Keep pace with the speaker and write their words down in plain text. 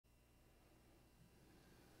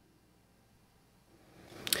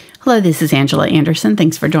Hello, this is Angela Anderson.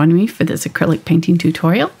 Thanks for joining me for this acrylic painting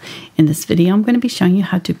tutorial. In this video, I'm going to be showing you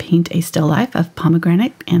how to paint a still life of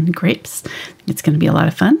pomegranate and grapes. It's going to be a lot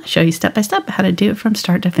of fun. I'll show you step by step how to do it from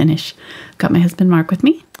start to finish. Got my husband Mark with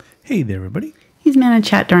me. Hey there, everybody. He's man in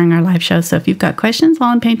chat during our live show, so if you've got questions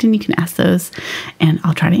while I'm painting, you can ask those, and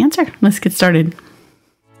I'll try to answer. Let's get started.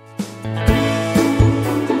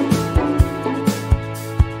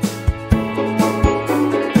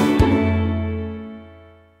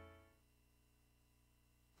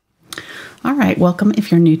 All right, welcome if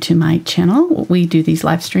you're new to my channel. We do these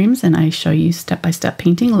live streams and I show you step-by-step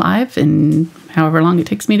painting live, and however long it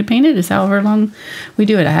takes me to paint it is however long we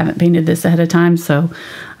do it. I haven't painted this ahead of time, so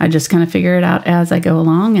I just kind of figure it out as I go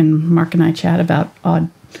along, and Mark and I chat about odd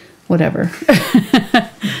whatever.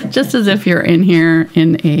 Just as if you're in here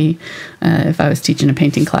in a, if I was teaching a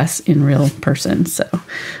painting class in real person. So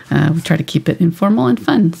we try to keep it informal and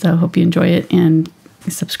fun. So I hope you enjoy it and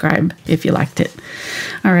subscribe if you liked it.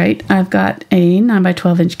 All right, I've got a 9 by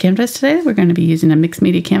 12 inch canvas today. We're going to be using a mixed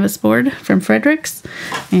media canvas board from Fredrix,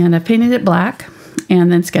 and I painted it black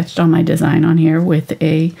and then sketched all my design on here with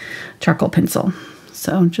a charcoal pencil.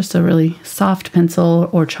 So just a really soft pencil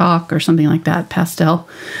or chalk or something like that, pastel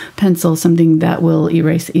pencil, something that will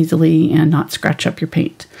erase easily and not scratch up your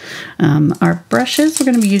paint. Our brushes, we're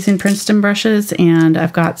going to be using Princeton brushes, and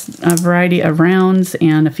I've got a variety of rounds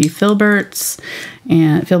and a few Filberts,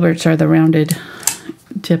 and Filberts are the rounded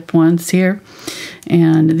tip ones here.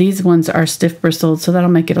 And these ones are stiff bristled, so that'll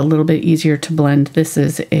make it a little bit easier to blend. This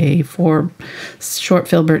is a 4 short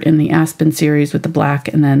filbert in the Aspen series with the black,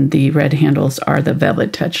 and then the red handles are the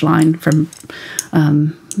VelvetTouch line from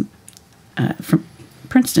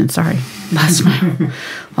Princeton. Sorry,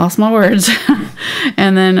 lost my words.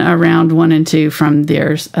 And then round 1 and 2 from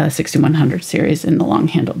their 6100 series in the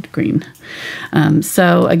long-handled green.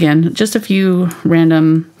 So again, just a few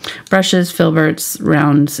random brushes, filberts,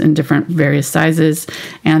 rounds in different various sizes,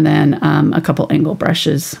 and then a couple angle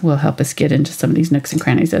brushes will help us get into some of these nooks and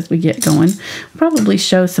crannies as we get going. Probably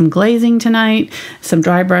show some glazing tonight, some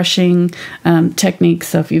dry brushing techniques.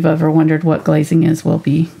 So if you've ever wondered what glazing is, we'll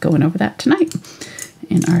be going over that tonight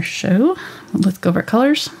in our show. Let's go over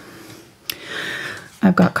colors.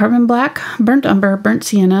 I've got carbon black, burnt umber, burnt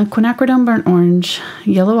sienna, quinacridone burnt orange,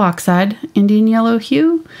 yellow oxide, Indian yellow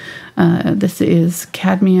hue. This is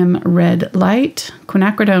cadmium red light,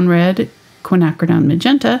 quinacridone red, quinacridone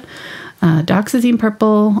magenta, dioxazine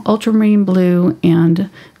purple, ultramarine blue, and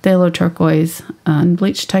phthalo turquoise,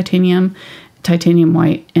 unbleached titanium, titanium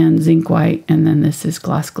white, and zinc white, and then this is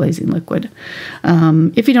gloss glazing liquid.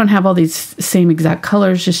 If you don't have all these same exact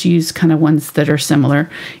colors, just use kind of ones that are similar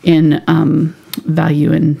in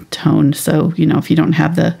value and tone. So, you know, if you don't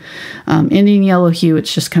have the Indian yellow hue,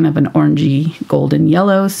 it's just kind of an orangey golden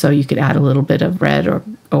yellow, so you could add a little bit of red or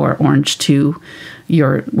orange to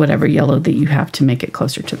your whatever yellow that you have to make it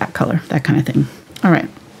closer to that color, that kind of thing. All right,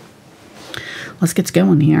 let's get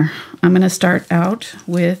going here. I'm going to start out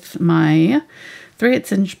with my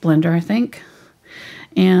 3/8 inch blender, I think,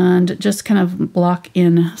 and just kind of block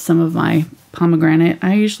in some of my pomegranate.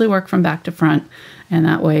 I usually work from back to front, and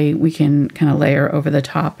that way we can kind of layer over the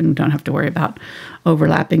top and don't have to worry about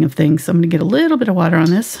overlapping of things. So I'm going to get a little bit of water on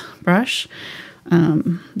this brush.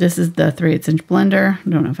 This is the 3/8 inch blender. I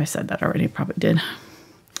don't know if I said that already. I probably did.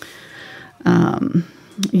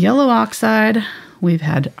 Yellow oxide. We've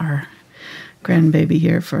had our grandbaby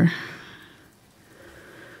here for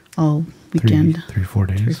all weekend. 4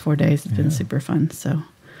 days. 3-4 days. It's been super fun. So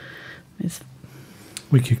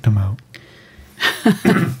we kicked him out.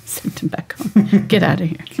 Sent him back home. Get out of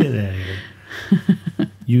here. Get out of here.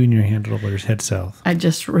 You and your handlers head south. I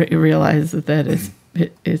just realized that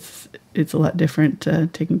it's a lot different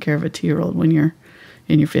taking care of a 2-year-old when you're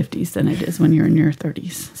in your 50s than it is when you're in your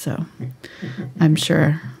 30s. So I'm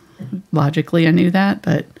sure logically I knew that,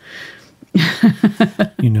 but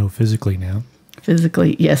you know physically now.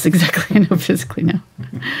 Physically, yes, exactly. I know physically now.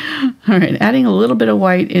 All right, adding a little bit of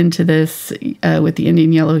white into this with the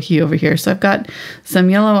Indian yellow hue over here. So I've got some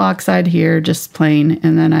yellow oxide here, just plain,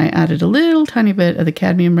 and then I added a little tiny bit of the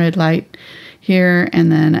cadmium red light here,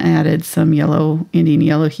 and then I added some yellow, Indian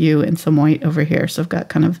yellow hue, and some white over here. So I've got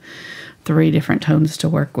kind of 3 different tones to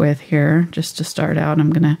work with here just to start out.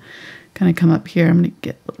 I'm going to kind of come up here. I'm going to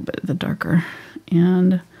get a little bit of the darker,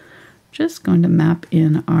 and just going to map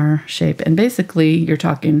in our shape. And basically you're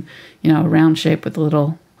talking, you know, a round shape with a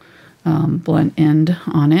little blunt end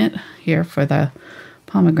on it here for the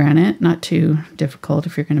pomegranate. Not too difficult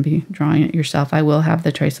if you're going to be drawing it yourself. I will have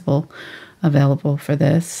the traceable available for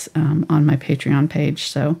this on my Patreon page.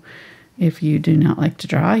 So if you do not like to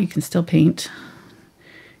draw, you can still paint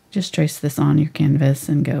just trace this on your canvas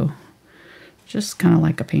and go just kind of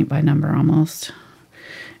like a paint by number almost.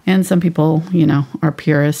 And some people, you know, are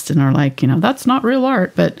purists and are like, you know, that's not real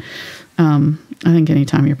art. But I think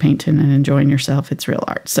anytime you're painting and enjoying yourself, it's real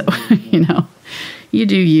art. So, you know, you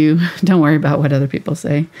do you. Don't worry about what other people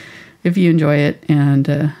say. If you enjoy it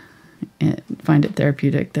and find it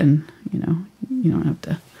therapeutic, then, you know, you don't have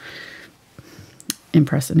to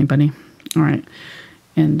impress anybody. All right.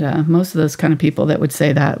 And most of those kind of people that would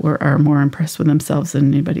say that are more impressed with themselves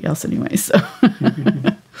than anybody else anyway. So,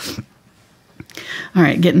 all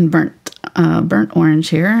right, getting burnt orange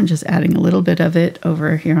here and just adding a little bit of it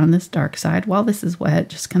over here on this dark side while this is wet,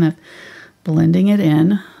 just kind of blending it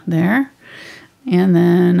in there. And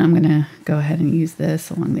then I'm going to go ahead and use this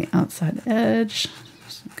along the outside edge.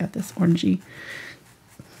 So I've got this orangey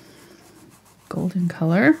golden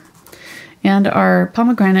color. And our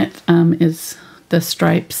pomegranate is the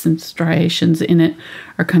stripes and striations in it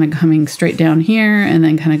are kind of coming straight down here and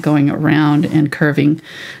then kind of going around and curving.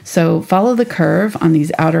 So follow the curve on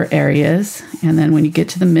these outer areas. And then when you get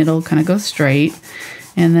to the middle, kind of go straight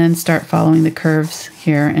and then start following the curves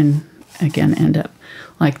here and again end up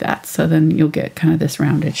like that. So then you'll get kind of this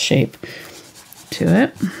rounded shape to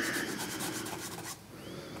it.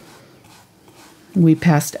 We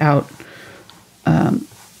passed out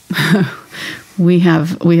we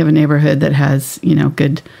have a neighborhood that has, you know,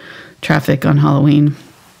 good traffic on Halloween.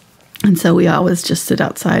 And so we always just sit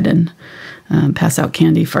outside and pass out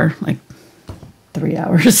candy for like 3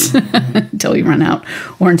 hours until we run out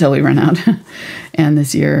or until we run out. And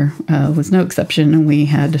this year was no exception.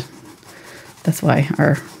 And that's why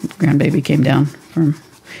our grandbaby came down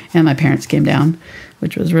and my parents came down,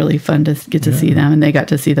 which was really fun to get to see them. And they got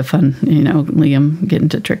to see the fun, you know, Liam getting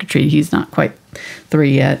to trick or treat. He's not quite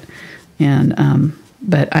 3 yet. And,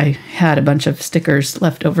 but I had a bunch of stickers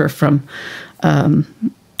left over from,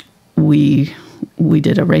 we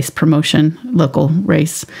did a race promotion, local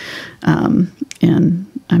race. And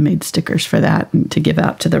I made stickers for that to give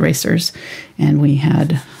out to the racers. And we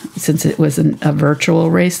had, since it was a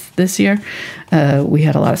virtual race this year, we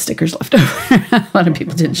had a lot of stickers left over. A lot of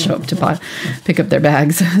people didn't show up to pick up their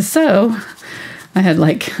bags. So I had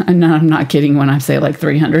I'm not kidding when I say like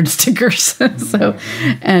 300 stickers. So,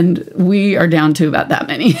 and we are down to about that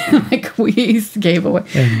many. We gave away.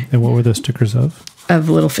 And what were the stickers of? Of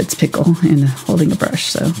little Fitzpickle and holding a brush.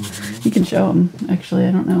 So you can show them. Actually,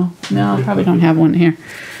 I don't know. No, I probably don't have one here.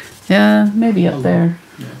 Yeah, maybe up there.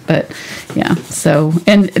 But yeah, so,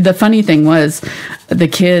 and the funny thing was the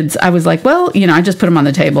kids, I was like, well, you know, I just put them on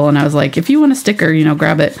the table and I was like, if you want a sticker, you know,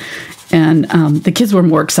 grab it. And the kids were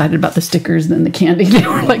more excited about the stickers than the candy. They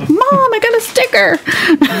were like, Mom, I got a sticker.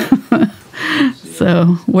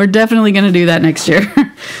 So we're definitely going to do that next year.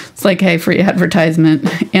 It's like, hey, free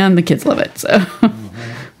advertisement. And the kids love it. So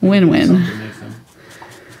win-win.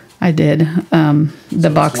 I did.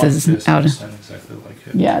 The box is out. Exactly like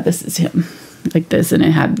it. Yeah, this is him. Like this. And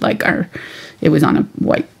it had it was on a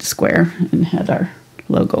white square and had our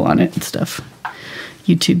logo on it and stuff.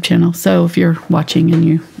 YouTube channel. So if you're watching and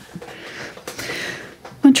you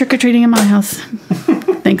went trick-or-treating in my house,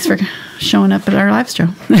 thanks for showing up at our live show.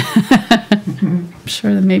 I'm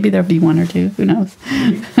sure that maybe there'll be one or two. Who knows?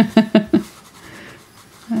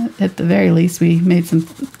 At the very least, we made some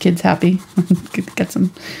kids happy.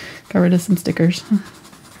 Got rid of some stickers.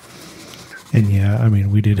 And yeah, I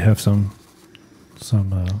mean, we did have some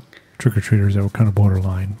trick-or-treaters that were kind of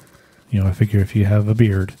borderline. You know, I figure if you have a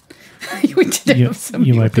beard, we did have some.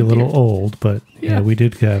 You might be a little old, but yeah, we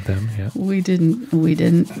did have them. Yeah, we didn't.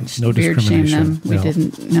 No beard shame them. discrimination. We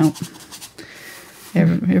didn't. No.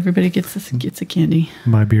 Everybody gets a candy.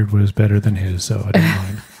 My beard was better than his, so I didn't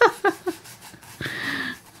mind.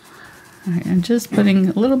 All right, I'm just putting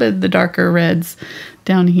a little bit of the darker reds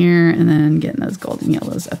down here, and then getting those golden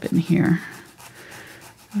yellows up in here.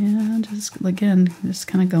 Yeah, just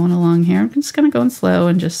kind of going along here. I'm just kind of going slow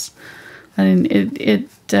and just.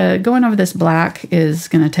 Going over this black is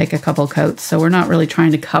going to take a couple coats, so we're not really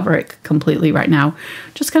trying to cover it completely right now.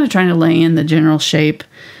 Just kind of trying to lay in the general shape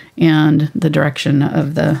and the direction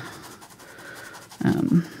of the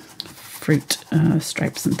fruit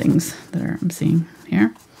stripes and things that I'm seeing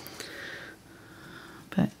here.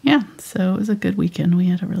 But yeah, so it was a good weekend. We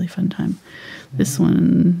had a really fun time. This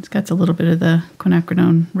one's got a little bit of the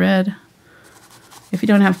Quinacridone Red. If you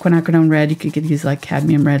don't have Quinacridone Red, you could use like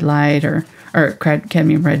Cadmium Red Light or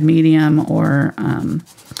Cadmium Red Medium or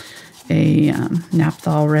a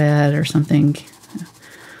Naphthol Red or something.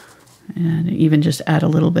 And even just add a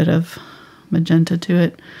little bit of magenta to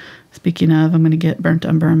it. Speaking of, I'm going to get burnt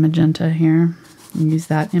umber and magenta here and use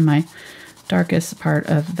that in my darkest part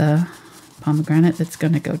of the pomegranate that's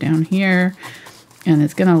going to go down here. And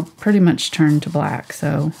it's going to pretty much turn to black.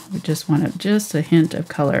 So we just want just a hint of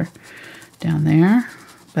color down there.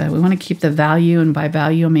 But we want to keep the value, and by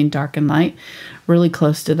value I mean dark and light, really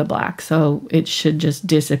close to the black. So it should just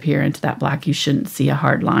disappear into that black. You shouldn't see a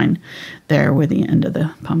hard line there where the end of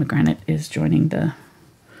the pomegranate is joining the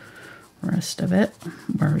rest of it.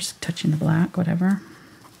 Or touching the black, whatever.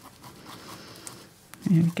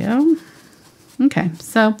 There we go. Okay,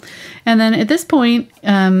 so, and then at this point,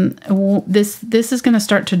 this is going to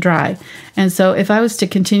start to dry. And so if I was to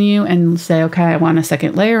continue and say, okay, I want a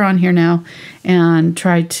second layer on here now and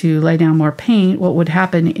try to lay down more paint, what would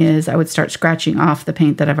happen is I would start scratching off the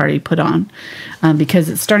paint that I've already put on. Because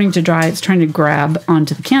it's starting to dry, it's trying to grab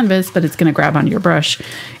onto the canvas, but it's going to grab onto your brush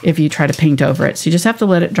if you try to paint over it. So you just have to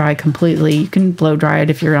let it dry completely. You can blow dry it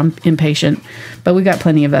if you're impatient, but we got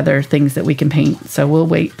plenty of other things that we can paint. So we'll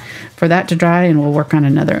wait for that to dry and we'll work on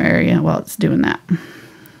another area while it's doing that.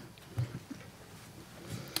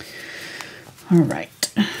 All right.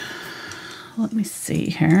 Let me see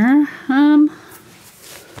here. I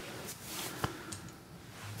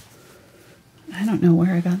don't know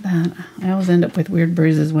where I got that. I always end up with weird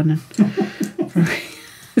bruises when I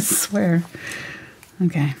swear.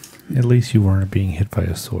 Okay. At least you weren't being hit by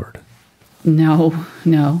a sword. No.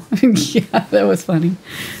 Yeah, that was funny.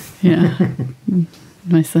 Yeah.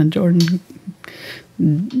 My son Jordan,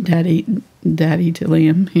 daddy to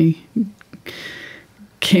Liam, he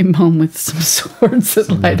came home with some swords that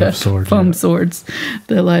light up, foam swords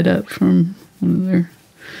that light up from one of their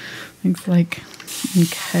things. Like,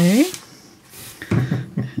 okay.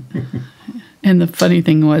 And the funny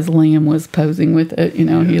thing was, Liam was posing with it. You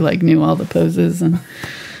know, he like knew all the poses and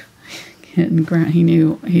he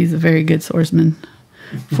knew he's a very good swordsman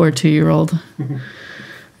for a 2-year-old.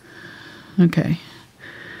 Okay.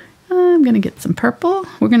 I'm going to get some purple.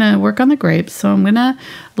 We're going to work on the grapes. So I'm going to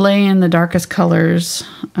lay in the darkest colors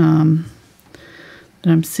that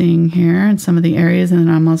I'm seeing here in some of the areas. And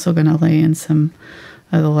then I'm also going to lay in some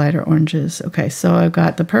of the lighter oranges. Okay, so I've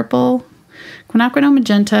got the purple, Quinacridone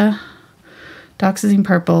Magenta, Dioxazine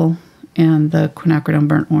Purple, and the Quinacridone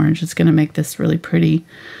Burnt Orange. It's going to make this really pretty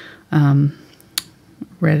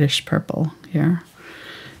reddish purple here.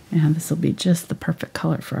 And this will be just the perfect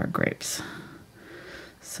color for our grapes.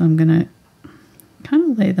 So I'm going to kind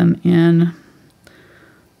of lay them in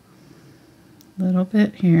a little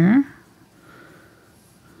bit here.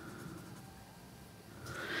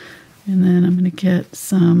 And then I'm going to get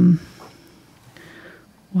some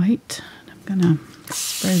white. I'm going to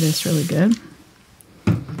spray this really good.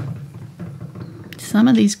 Some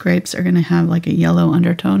of these grapes are going to have like a yellow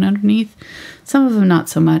undertone underneath. Some of them not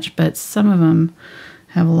so much, but some of them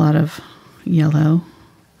have a lot of yellow.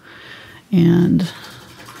 And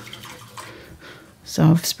so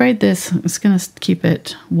I've sprayed this. It's going to keep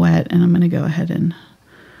it wet, and I'm going to go ahead and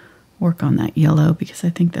work on that yellow because I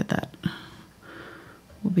think that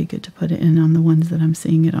will be good to put it in on the ones that I'm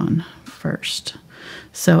seeing it on first.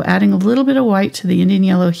 So adding a little bit of white to the Indian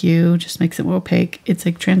Yellow Hue just makes it opaque. It's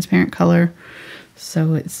a transparent color,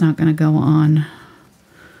 so it's not going to go on.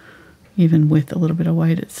 Even with a little bit of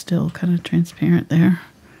white, it's still kind of transparent there.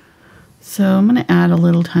 So I'm going to add a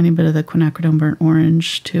little tiny bit of the Quinacridone Burnt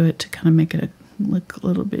Orange to it to kind of make it look a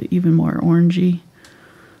little bit even more orangey.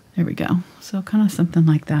 There we go. So kind of something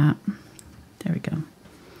like that. There we go.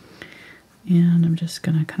 And I'm just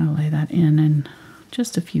going to kind of lay that in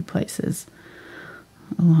just a few places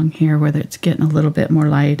along here where it's getting a little bit more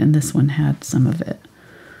light, and this one had some of it.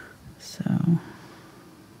 So,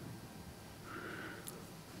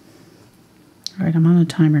 all right, I'm on a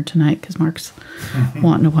timer tonight because Mark's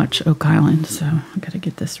wanting to watch Oak Island, so I've got to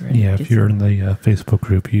get this ready. Yeah, if you're in the Facebook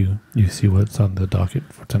group, you see what's on the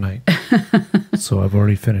docket for tonight. So I've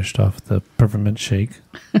already finished off the peppermint shake,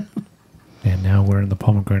 and now we're in the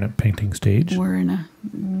pomegranate painting stage.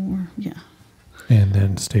 Yeah. And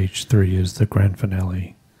then stage 3 is the grand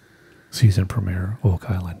finale, season premiere, Oak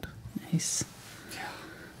Island. Nice. Yeah.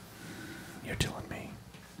 You're telling me.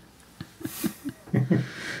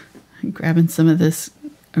 Grabbing some of this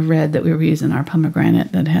red that we were using, our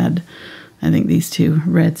pomegranate that had, I think, these two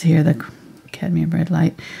reds here, the Cadmium Red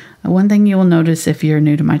Light. One thing you will notice if you're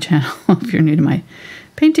new to my channel, if you're new to my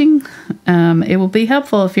painting, it will be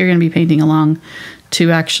helpful if you're going to be painting along to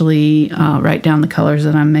actually write down the colors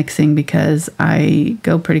that I'm mixing, because I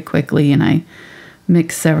go pretty quickly and I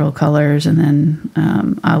mix several colors, and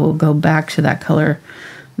then I will go back to that color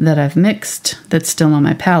that I've mixed that's still on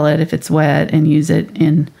my palette if it's wet and use it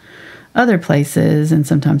in other places, and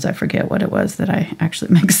sometimes I forget what it was that I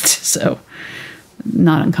actually mixed, so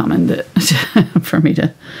not uncommon for me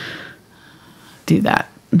to do that.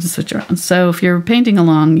 switch around. So if you're painting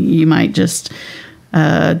along, you might just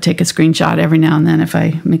take a screenshot every now and then if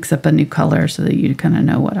I mix up a new color so that you kind of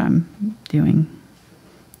know what I'm doing,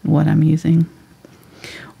 what I'm using.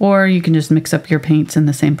 Or you can just mix up your paints in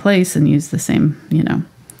the same place and use the same, you know,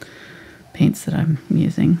 paints that I'm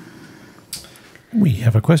using. We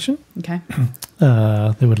have a question. Okay.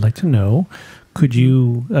 They would like to know, could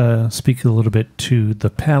you speak a little bit to the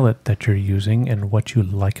palette that you're using and what you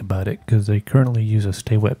like about it? Because they currently use a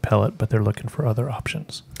Stay Wet palette, but they're looking for other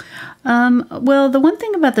options. Well, the one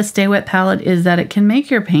thing about the Stay Wet palette is that it can make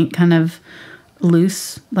your paint kind of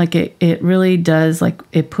loose. Like it really does, like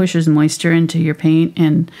it pushes moisture into your paint.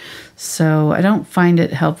 And so I don't find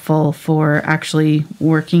it helpful for actually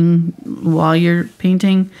working while you're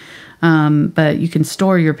painting. But you can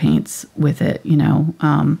store your paints with it, you know,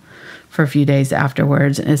 for a few days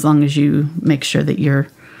afterwards, as long as you make sure that you're,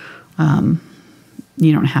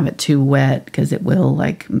 you don't have it too wet, because it will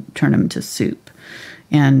like turn them to soup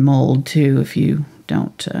and mold too if you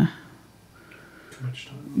don't, too much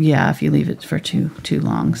time. Yeah, if you leave it for too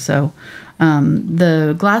long. So,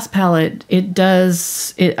 the glass palette,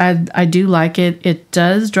 I do like it. It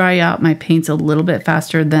does dry out my paints a little bit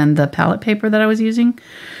faster than the palette paper that I was using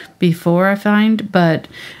before, I find, but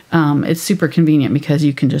it's super convenient because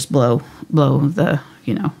you can just blow the,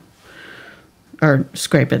 you know, or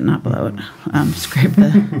scrape it, not blow it,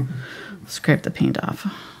 scrape the paint off.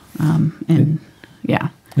 Yeah.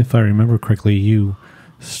 If I remember correctly, you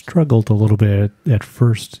struggled a little bit at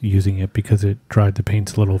first using it because it dried the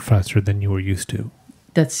paints a little faster than you were used to.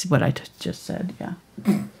 That's what I just said, yeah.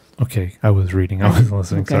 Okay, I was reading. I wasn't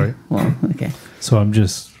listening, okay. Sorry. Well, okay. So I'm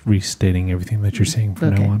just restating everything that you're saying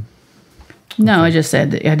from now on. No, okay. I just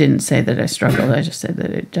said that I didn't say that I struggled. I just said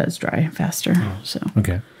that it does dry faster. So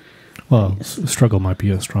okay. Well, yes. Struggle might be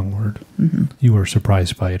a strong word. Mm-hmm. You were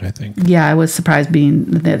surprised by it, I think. Yeah, I was surprised being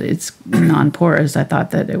that it's non-porous. I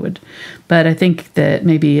thought that it would, but I think that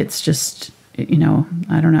maybe it's just, you know,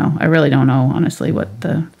 I don't know. I really don't know, honestly, what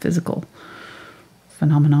the physical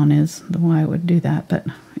phenomenon is, why I would do that, but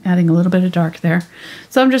adding a little bit of dark there.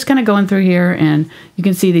 So I'm just kind of going through here, and you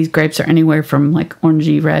can see these grapes are anywhere from like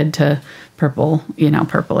orangey red to purple, you know,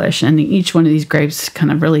 purplish, and each one of these grapes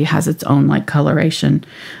kind of really has its own like coloration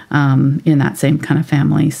in that same kind of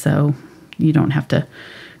family, so you don't have to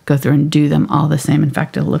go through and do them all the same. In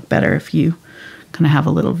fact, it'll look better if you kind of have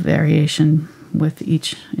a little variation with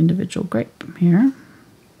each individual grape here.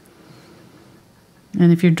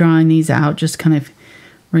 And if you're drawing these out, just kind of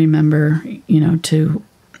remember, you know, to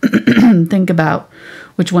think about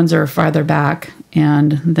which ones are farther back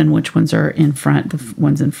and then which ones are in front. The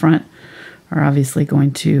ones in front are obviously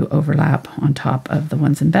going to overlap on top of the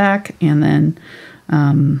ones in back, and then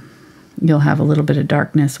you'll have a little bit of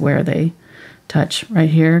darkness where they touch right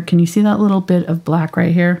here. Can you see that little bit of black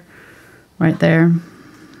right here? Right there?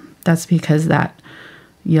 That's because that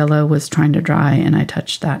yellow was trying to dry and I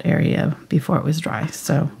touched that area before it was dry.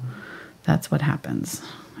 So that's what happens.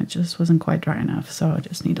 It just wasn't quite dry enough, so I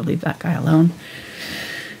just need to leave that guy alone.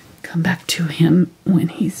 Come back to him when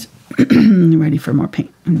he's ready for more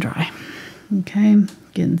paint and dry. Okay,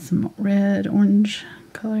 getting some red, orange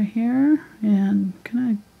color here, and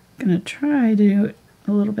gonna try to do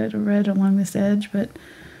a little bit of red along this edge, but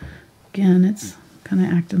again, it's kind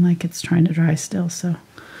of acting like it's trying to dry still, so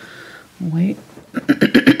wait.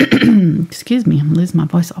 Excuse me, I'm losing my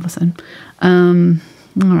voice all of a sudden.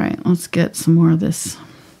 All right, let's get some more of this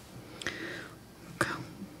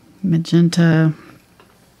magenta,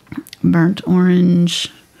 burnt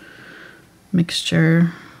orange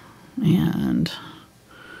mixture, and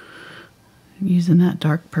using that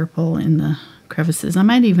dark purple in the crevices. I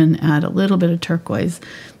might even add a little bit of turquoise.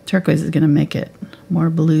 Turquoise is going to make it more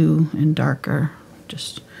blue and darker.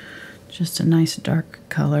 Just a nice dark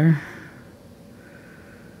color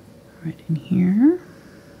right in here.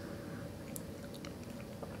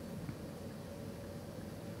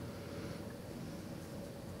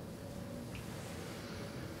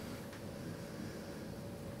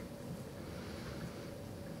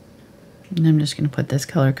 And I'm just going to put this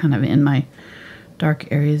color kind of in my dark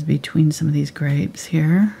areas between some of these grapes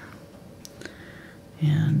here.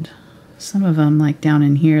 And some of them, like down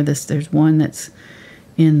in here, there's one that's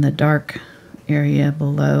in the dark area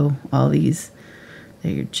below all these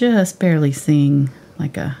that you're just barely seeing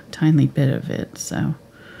like a tiny bit of it. So I'm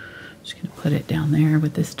just going to put it down there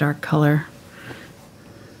with this dark color.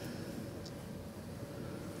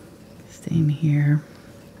 Same here.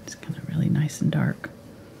 It's kind of really nice and dark.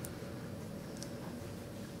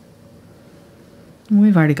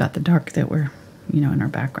 We've already got the dark that we're, you know, in our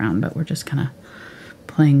background, but we're just kind of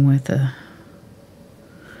playing with the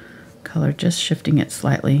color, just shifting it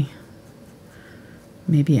slightly,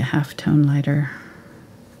 maybe a half tone lighter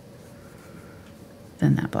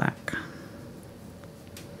than that black.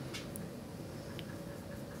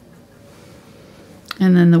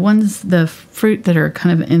 And then the fruit that are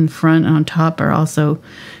kind of in front on top are also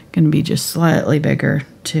going to be just slightly bigger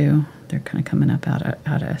too. They're kind of coming up out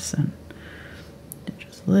of us, and they're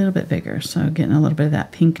just a little bit bigger. So getting a little bit of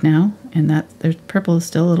that pink now, and that there's purple is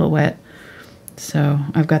still a little wet. So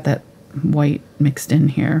I've got that white mixed in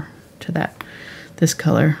here to this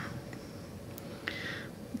color,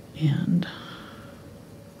 and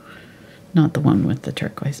not the one with the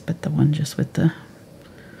turquoise, but the one just with the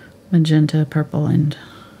magenta, purple, and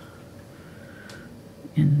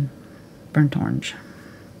burnt orange.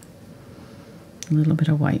 A little bit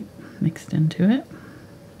of white mixed into it.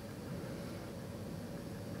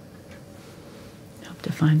 Help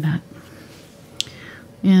define that.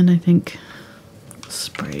 And I think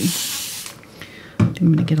spray. I think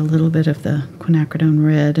I'm going to get a little bit of the Quinacridone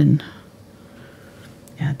Red and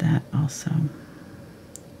add that also.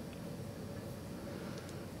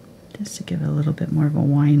 Just to give it a little bit more of a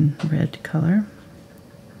wine red color.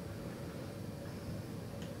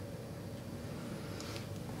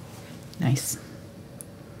 Nice.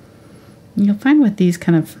 And you'll find with these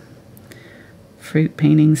kind of fruit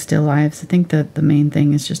paintings, still lifes, I think that the main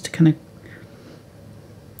thing is just to kind of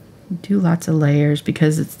do lots of layers,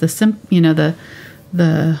 because it's the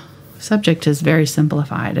subject is very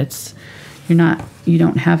simplified. You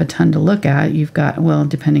don't have a ton to look at. You've got, well,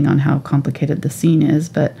 depending on how complicated the scene is,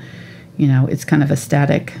 but it's kind of a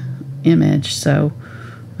static image. So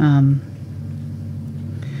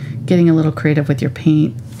getting a little creative with your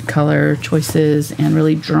paint color choices and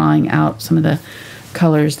really drawing out some of the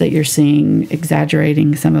colors that you're seeing,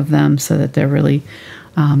 exaggerating some of them so that they're really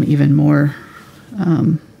even more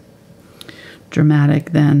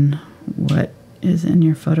dramatic than what is in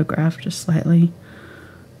your photograph. Just slightly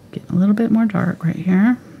getting a little bit more dark right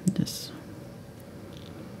here. Just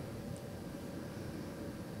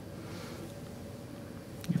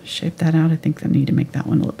shape that out. I think I need to make that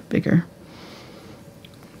one a little bit bigger.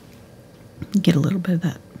 Get a little bit of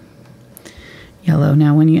that yellow.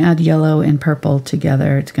 Now when you add yellow and purple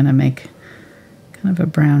together, it's going to make kind of a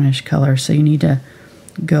brownish color, so you need to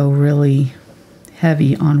go really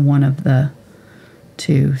heavy on one of the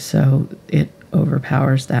two so it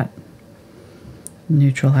overpowers that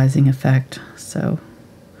neutralizing effect. So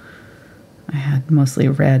I had mostly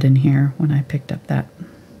red in here when I picked up that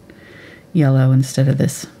yellow instead of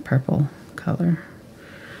this purple color.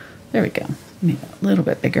 There we go. Make it a little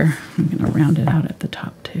bit bigger. I'm going to round it out at the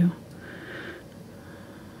top too.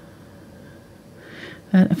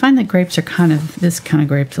 I find that grapes are this kind of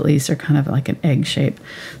grapes at least, are kind of like an egg shape.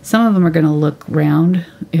 Some of them are going to look round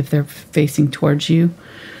if they're facing towards you,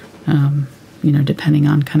 depending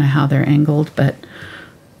on kind of how they're angled. But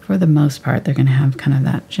for the most part, they're going to have kind of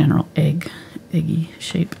that general eggy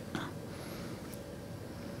shape.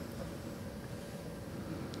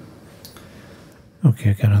 Okay,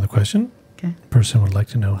 I got another question. Okay. Person would like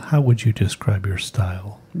to know, how would you describe your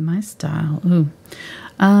style? My style? Ooh.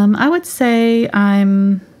 I would say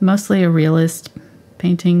I'm mostly a realist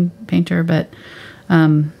painter, but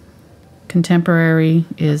contemporary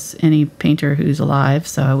is any painter who's alive,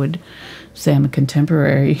 so I would say I'm a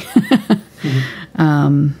contemporary.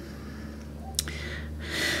 Mm-hmm.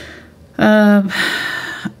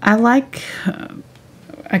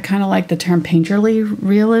 I kind of like the term painterly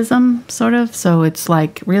realism, sort of. So it's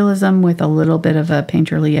like realism with a little bit of a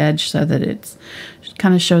painterly edge, so that it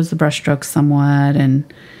kind of shows the brushstrokes somewhat. And,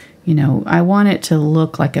 I want it to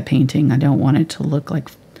look like a painting. I don't want it to look like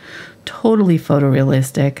totally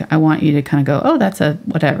photorealistic. I want you to kind of go, oh, that's a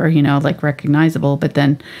whatever, like recognizable. But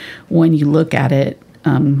then when you look at it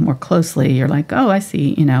more closely, you're like, oh, I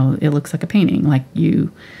see, it looks like a painting. Like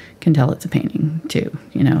you can tell it's a painting too,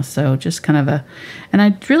 so just kind of and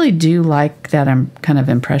I really do like that kind of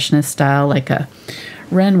impressionist style, like a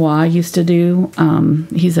Renoir used to do.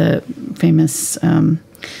 He's a famous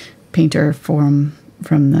painter from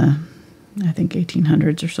the, I think,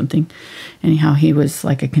 1800s or something. Anyhow, he was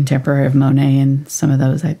like a contemporary of Monet and some of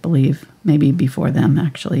those, I believe, maybe before them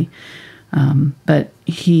actually. But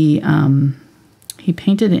he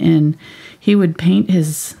painted he would paint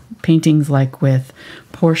his paintings like with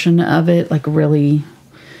portion of it like really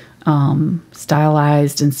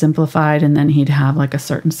stylized and simplified, and then he'd have like a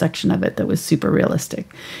certain section of it that was super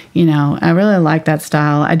realistic. I really like that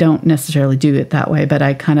style. I don't necessarily do it that way, but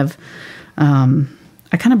I kind of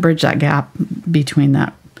bridge that gap between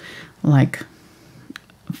that like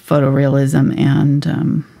photorealism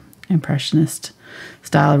and impressionist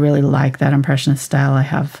style. I really like that impressionist style. I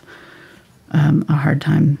have a hard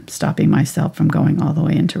time stopping myself from going all the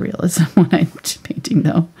way into realism when I'm painting,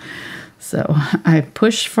 though. So I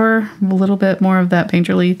push for a little bit more of that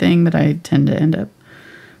painterly thing, but I tend to end up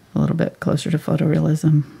a little bit closer to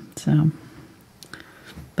photorealism. So,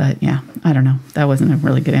 but yeah, I don't know. That wasn't a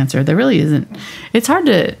really good answer. There really isn't. It's hard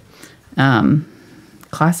to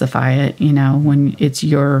classify it, when it's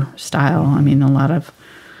your style. I mean,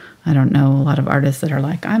 I don't know a lot of artists that are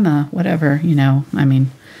like, I'm a whatever, I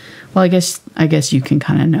mean, well, I guess you can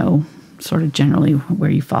kind of know sort of generally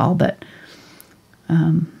where you fall, but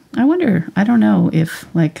I wonder, I don't know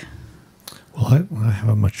if like. Well, I have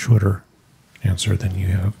a much shorter answer than you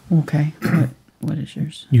have. Okay. What is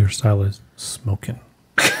yours? Your style is smoking.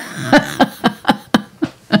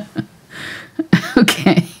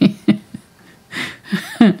 Okay.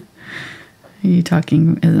 Are you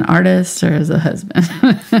talking as an artist or as a husband?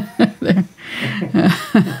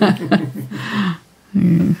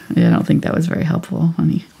 I don't think that was very helpful,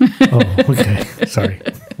 honey. Oh, okay. Sorry.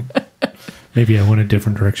 Maybe I went a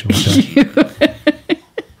different direction with that.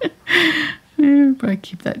 Probably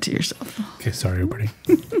keep that to yourself. Okay, sorry, everybody.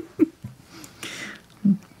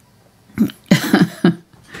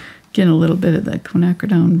 Getting a little bit of the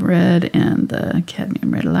Quinacridone Red and the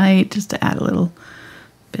Cadmium Red Light just to add a little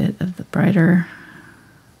bit of the brighter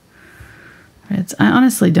reds. I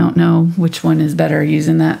honestly don't know which one is better,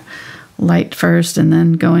 using that light first and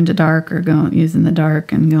then go into dark, or using the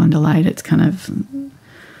dark and go into light. It's kind of,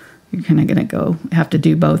 you're kind of going to have to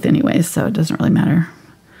do both anyways, so it doesn't really matter.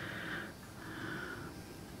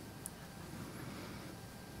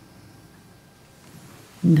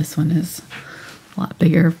 And this one is a lot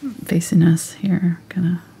bigger facing us here, kind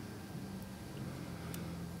of.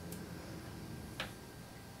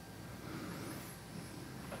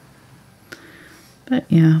 But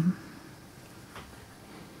yeah.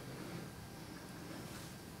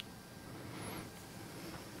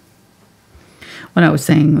 What I was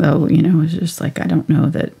saying, though, is just like, I don't know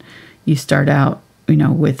that you start out,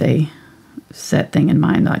 with a set thing in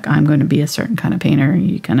mind, like I'm going to be a certain kind of painter.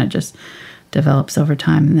 You kind of just develops over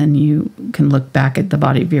time, and then you can look back at the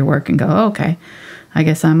body of your work and go, oh, okay, I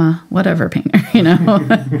guess I'm a whatever painter,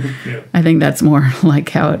 Yeah. I think that's more like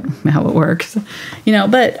how it works,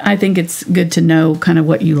 but I think it's good to know kind of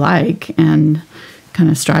what you like and kind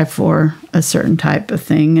of strive for a certain type of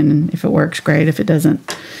thing. And if it works, great. If it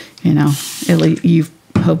doesn't, at least you've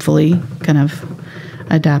hopefully kind of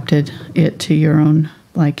adapted it to your own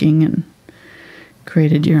liking and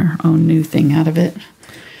created your own new thing out of it.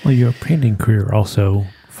 Well, your painting career also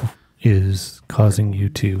is causing you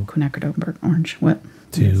to Quinacridone Orange. What?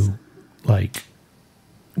 To like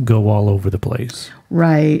go all over the place.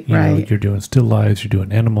 Right, right. You're doing still lives, you're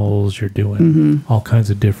doing animals, you're doing all kinds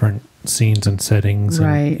of different scenes and settings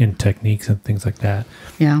and techniques and things like that.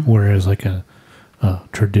 Yeah. Whereas like a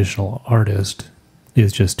traditional artist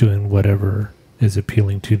is just doing whatever is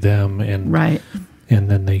appealing to them, and and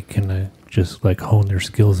then they can just like hone their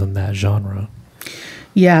skills in that genre.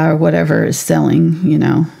 Yeah, or whatever is selling,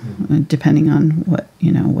 depending on what,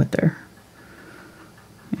 what they're,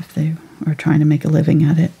 if they are trying to make a living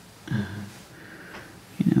at it,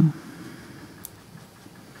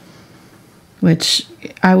 which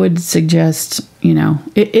I would suggest,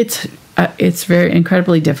 it's very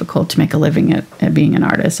incredibly difficult to make a living at being an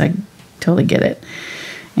artist. I totally get it.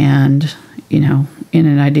 And, in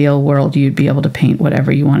an ideal world, you'd be able to paint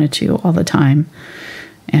whatever you wanted to all the time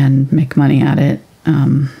and make money at it.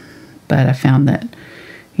 But I found that,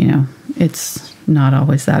 it's not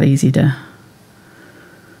always that easy to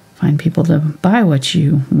find people to buy what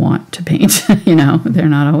you want to paint. They're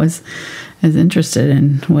not always as interested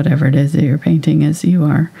in whatever it is that you're painting as you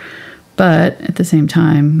are. But at the same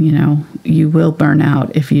time, you will burn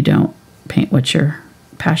out if you don't paint what you're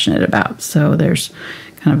passionate about. So there's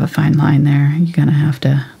kind of a fine line there. You're going to have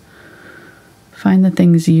to find the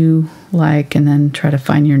things you like and then try to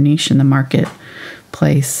find your niche in the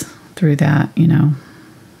marketplace through that,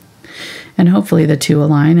 and hopefully the two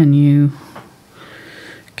align and you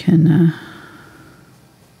can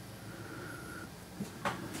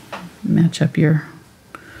match up your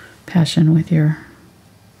passion with your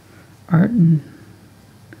art and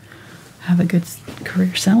have a good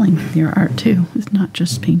career selling your art too. It's not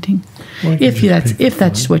just painting. Well, if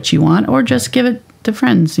that's what you want, or just give it to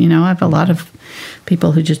friends. I have a lot of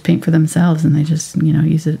people who just paint for themselves and they just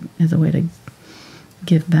use it as a way to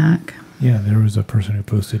give back. Yeah, there was a person who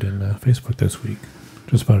posted in Facebook this week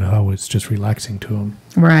just about how it's just relaxing to them.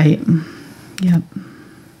 Right. Yep.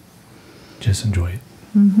 Just enjoy it.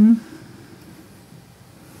 Mm-hmm.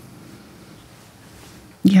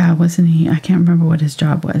 Yeah, wasn't he? I can't remember what his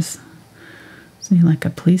job was. Wasn't he like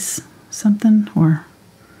a police something, or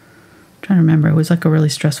I'm trying to remember. It was like a really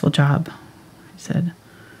stressful job, he said.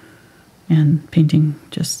 And painting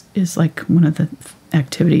just is like one of the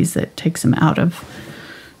activities that takes him out of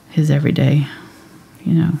his everyday,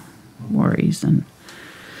 worries, and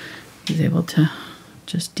he's able to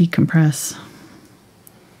just decompress.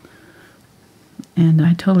 And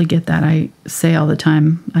I totally get that. I say all the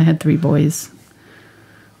time, I had 3 boys,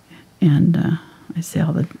 and I say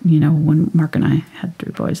all the, when Mark and I had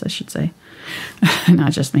 3 boys, I should say.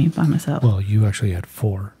 Not just me, by myself. Well, you actually had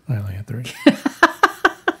 4. I only had 3.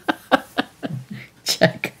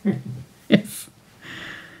 Check. Yes.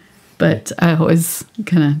 But I always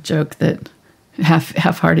kind of joke that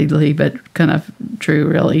half-heartedly, but kind of true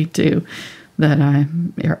really too, that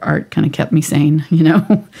art kind of kept me sane,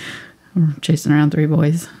 chasing around 3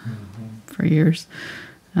 boys for years.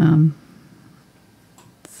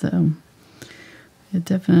 So it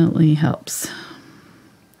definitely helps.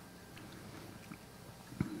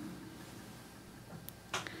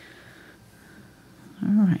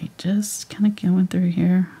 All right, just kind of going through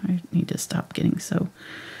here. I need to stop getting so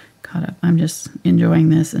caught up. I'm just enjoying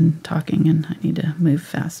this and talking, and I need to move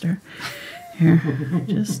faster here.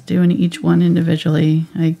 Just doing each one individually.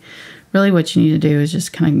 Really what you need to do is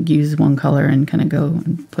just kind of use one color and kind of go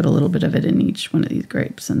and put a little bit of it in each one of these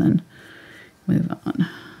grapes, and then move on.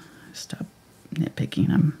 Stop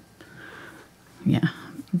nitpicking.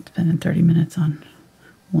 Spending 30 minutes on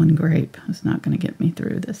one grape is not going to get me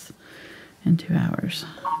through this in 2 hours.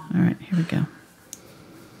 All right, here we go.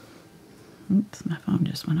 Oops, my phone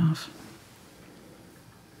just went off.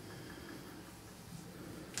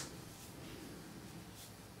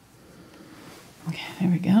 Okay, there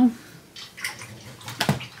we go.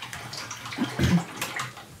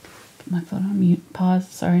 Put my phone on mute. Pause,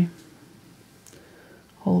 sorry.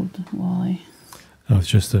 Hold while I... Oh, it's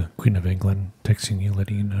just the Queen of England texting you,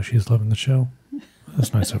 letting you know she's loving the show.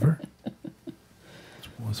 That's nice of her.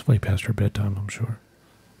 It's way past her bedtime, I'm sure.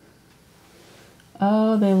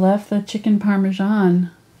 Oh, they left the chicken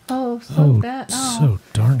parmesan. Oh, so bad. Oh, so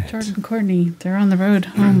darn it. Jordan and Courtney, they're on the road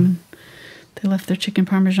home. They left their chicken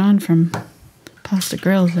parmesan from Pasta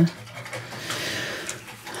Grills.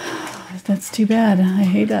 That's too bad. I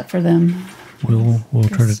hate that for them. We'll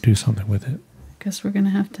try to do something with it. Guess we're going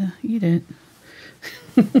to have to eat it.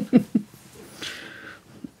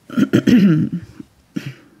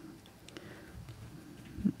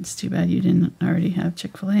 It's too bad you didn't already have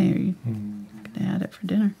Chick-fil-A, or you could have had it for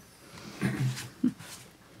dinner.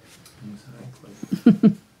 All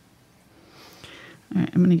right,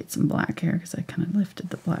 I'm going to get some black here because I kind of lifted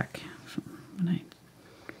the black from when I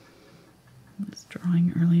was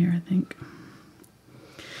drawing earlier, I think.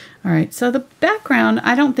 All right, so the background,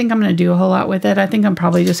 I don't think I'm going to do a whole lot with it. I think I'm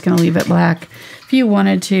probably just going to leave it black. If you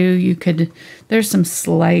wanted to, you could, there's some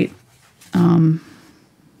slight, here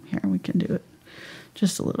we can do it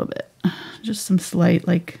just a little bit. Just some slight,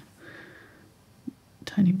 like,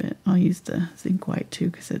 tiny bit. I'll use the Zinc White too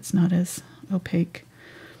because it's not as opaque.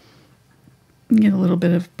 You get a little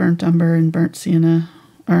bit of burnt umber and burnt sienna,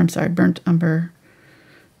 or I'm sorry, burnt umber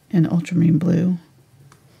and ultramarine blue.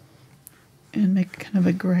 And make kind of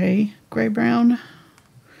a gray-brown.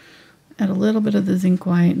 Add a little bit of the Zinc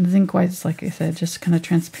White. And the Zinc White is, like I said, just kind of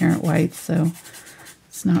transparent white, so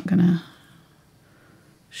it's not going to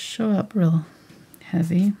show up real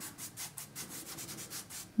heavy.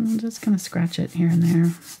 And just kind of scratch it here and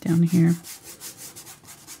there, down here.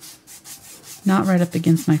 Not right up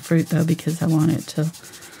against my fruit, though, because I want it to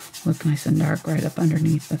look nice and dark right up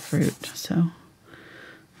underneath the fruit. So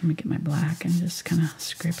let me get my black and just kind of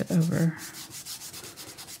scrape it over.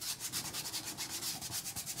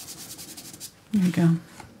 There we go.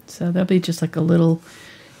 So there'll be just like a little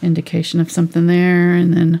indication of something there.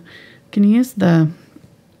 And then you can use the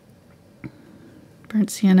burnt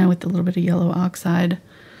sienna with a little bit of yellow oxide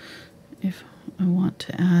if I want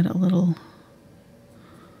to add a little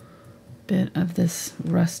bit of this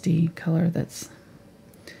rusty color that's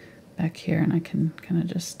back here. And I can kind of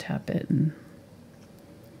just tap it and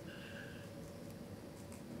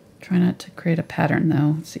try not to create a pattern,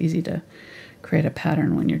 though. It's easy to create a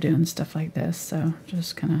pattern when you're doing stuff like this. So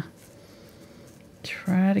just kind of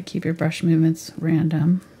try to keep your brush movements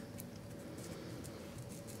random.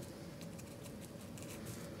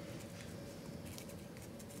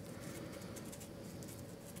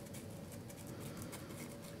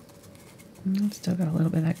 I've still got a little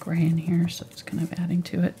bit of that gray in here, so it's kind of adding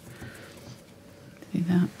to it. See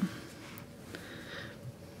that?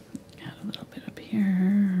 Add a little bit up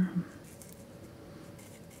here.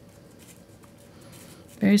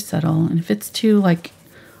 Very subtle. And if it's too, like,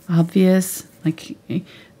 obvious, like,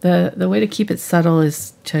 The way to keep it subtle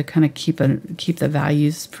is to kind of keep the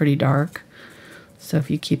values pretty dark. So if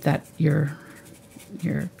you keep that your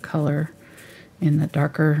color in the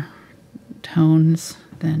darker tones,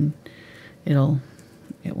 then it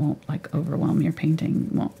won't like overwhelm your painting.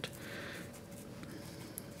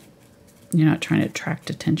 You're not trying to attract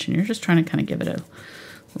attention. You're just trying to kind of give it a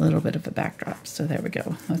little bit of a backdrop. So there we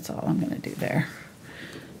go. That's all I'm going to do there.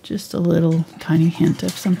 Just a little tiny hint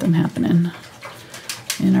of something happening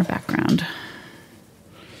in our background.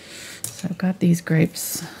 So I've got these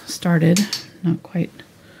grapes started, not quite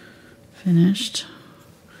finished.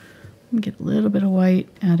 Get a little bit of white,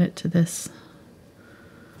 add it to this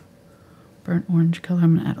burnt orange color.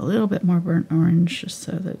 I'm going to add a little bit more burnt orange just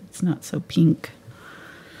so that it's not so pink.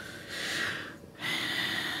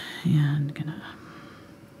 And I'm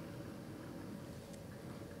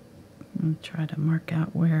going to try to mark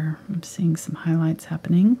out where I'm seeing some highlights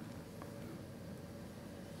happening.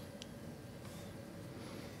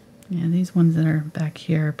 Yeah, these ones that are back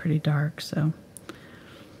here are pretty dark, so I'm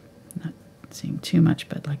not seeing too much,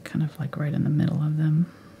 but like kind of like right in the middle of them.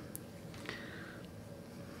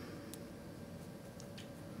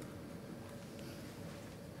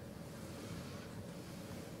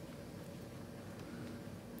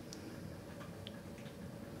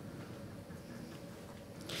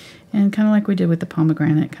 And kind of like we did with the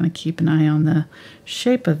pomegranate, kind of keep an eye on the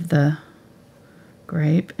shape of the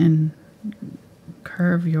grape and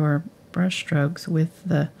curve your brush strokes with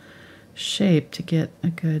the shape to get a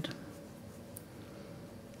good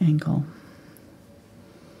angle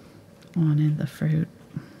on in the fruit.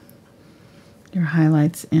 Your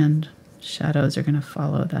highlights and shadows are going to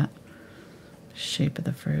follow that shape of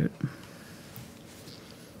the fruit.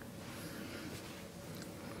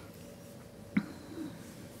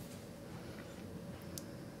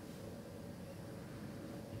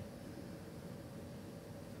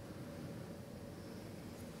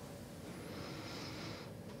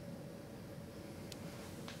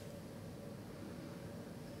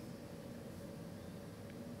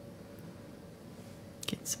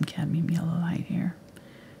 Get some cadmium yellow light here,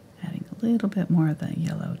 adding a little bit more of the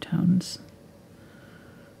yellow tones.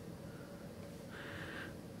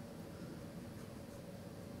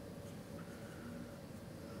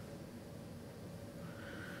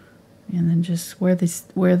 And then just where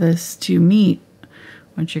this two meet,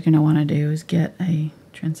 what you're going to want to do is get a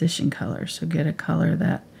transition color. So get a color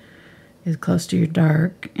that is close to your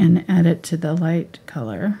dark and add it to the light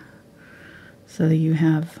color, so that you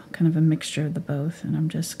have kind of a mixture of the both. And I'm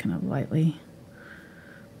just kind of lightly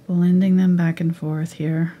blending them back and forth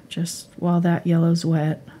here, just while that yellow's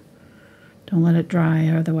wet. Don't let it dry,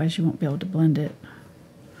 otherwise you won't be able to blend it.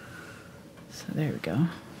 So there we go.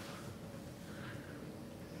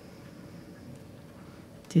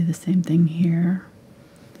 Do the same thing here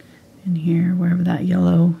and here. Wherever that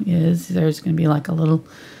yellow is, there's going to be like a little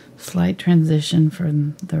slight transition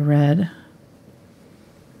from the red.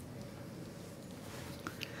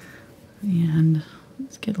 And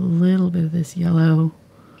let's get a little bit of this yellow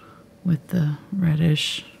with the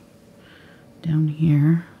reddish down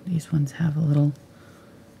here. These ones have a little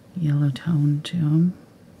yellow tone to them.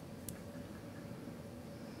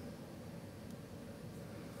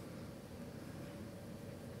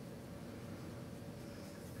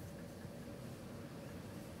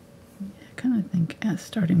 I kind of think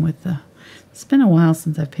starting with the... It's been a while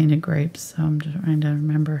since I've painted grapes, so I'm just trying to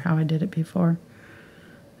remember how I did it before.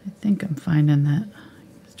 I think I'm finding that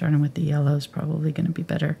starting with the yellow is probably going to be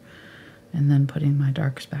better, and then putting my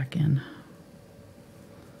darks back in. I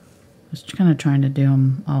was kind of trying to do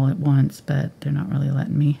them all at once, but they're not really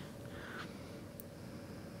letting me.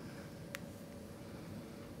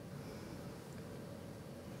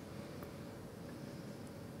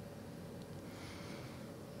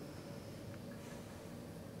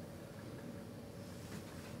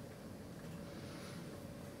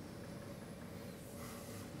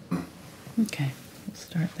 Okay, we'll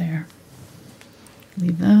start there.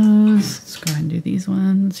 Leave those. Let's go ahead and do these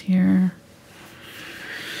ones here.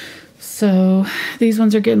 So these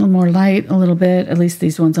ones are getting a little more light a little bit, at least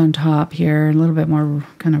these ones on top here, a little bit more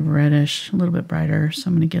kind of reddish, a little bit brighter. So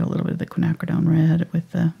I'm going to get a little bit of the Quinacridone Red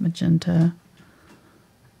with the Magenta,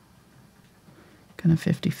 kind of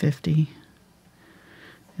 50-50,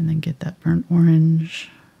 and then get that burnt orange.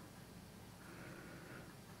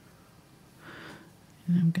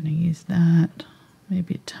 And I'm going to use that,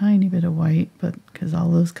 maybe a tiny bit of white, but because all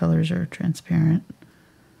those colors are transparent.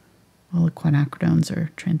 All the quinacridones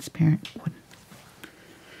are transparent.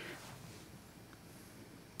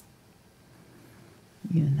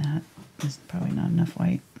 Even that is probably not enough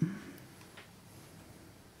white.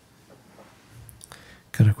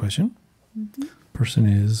 Got a question? Person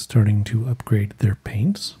is starting to upgrade their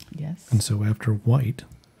paints. Yes. And so after white,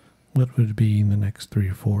 what would be the next 3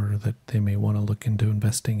 or 4 that they may want to look into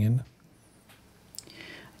investing in?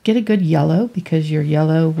 Get a good yellow, because your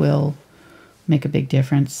yellow will make a big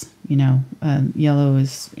difference. You know, yellow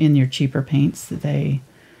is in your cheaper paints. They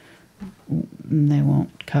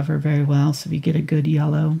won't cover very well. So if you get a good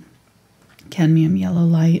yellow, cadmium yellow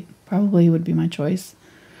light probably would be my choice.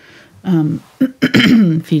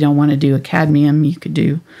 If you don't want to do a cadmium, you could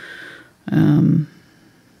do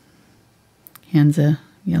Hansa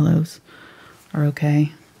yellows are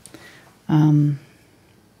okay. And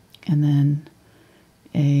then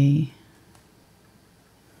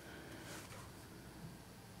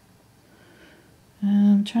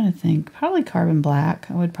I'm trying to think, probably carbon black.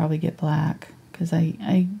 I would probably get black, because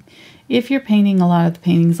if you're painting a lot of the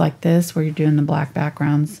paintings like this, where you're doing the black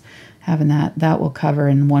backgrounds, having that will cover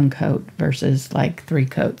in 1 coat versus like 3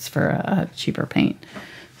 coats for a cheaper paint.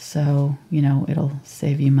 So, you know, it'll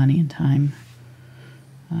save you money and time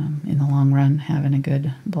in the long run, having a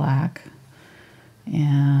good black.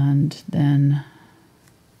 And then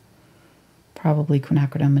probably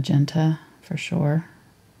Quinacridone Magenta for sure.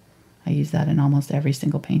 I use that in almost every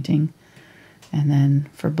single painting. And then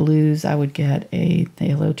for blues, I would get a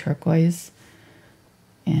Phthalo Turquois.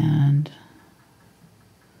 And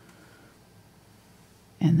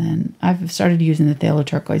then I've started using the Phthalo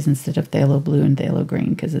Turquoise instead of Phthalo Blue and Phthalo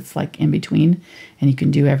Green, because it's like in between, and you can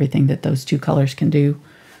do everything that those 2 colors can do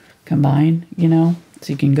combined, you know.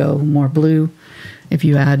 So you can go more blue if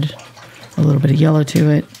you add a little bit of yellow to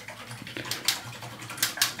it.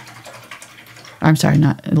 I'm sorry,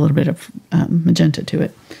 not a little bit of magenta to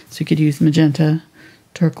it. So you could use magenta,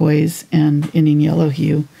 turquoise, and Indian Yellow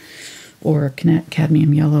Hue, or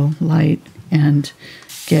cadmium yellow light, and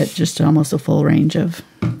get just almost a full range of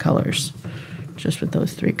colors just with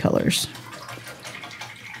those 3 colors.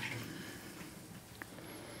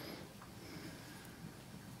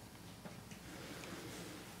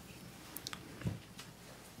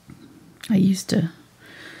 I used to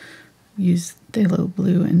use Phthalo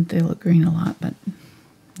Blue and Phthalo Green a lot, but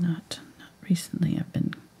not recently. I've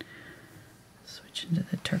been switching to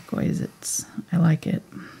the turquoise. I like it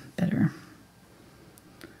better.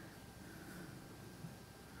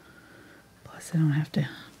 Plus, I don't have to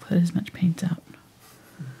put as much paint out.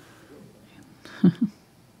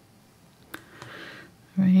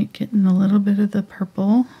 Right, getting a little bit of the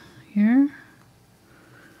purple here.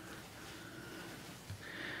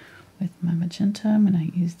 With my magenta, I'm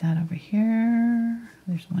going to use that over here.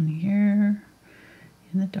 There's one here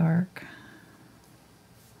in the dark.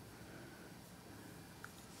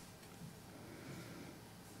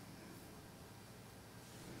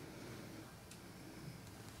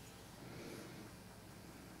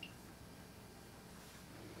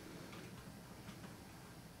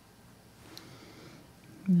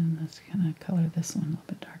 And then let's kind of color this one a little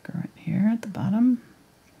bit darker right here at the bottom.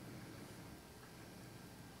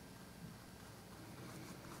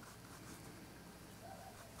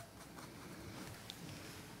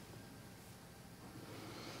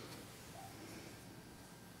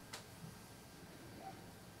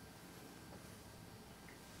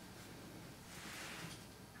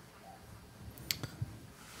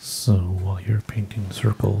 So while you're painting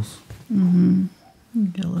circles,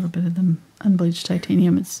 Get a little bit of the unbleached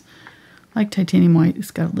titanium. It's like titanium white.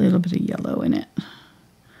 It's got a little bit of yellow in it. I'm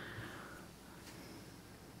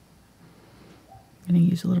going to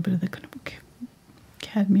use a little bit of the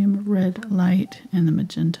cadmium red light and the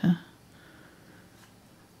magenta.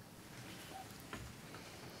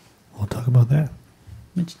 we'll talk about that.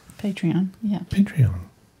 Patreon, yeah. Patreon.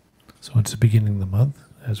 So it's the beginning of the month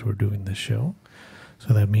as we're doing this show.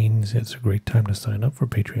 So that means it's a great time to sign up for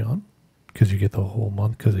Patreon, because you get the whole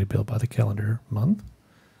month, because they bill by the calendar month.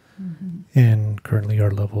 And currently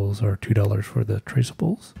our levels are $2 for the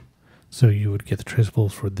traceables. So you would get the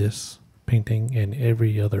traceables for this painting and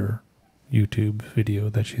every other YouTube video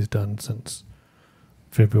that she's done since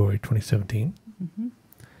February 2017.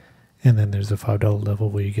 And then there's a $5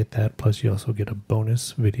 level where you get that, plus you also get a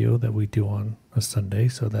bonus video that we do on a Sunday.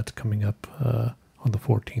 So that's coming up on the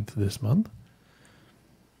 14th of this month.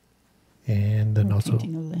 And then also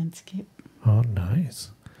painting a landscape. Oh,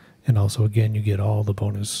 nice. And also, again, you get all the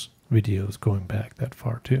bonus videos going back that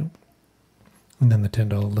far, too. And then the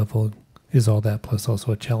 $10 level is all that, plus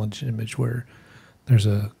also a challenge image where there's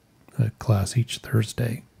a class each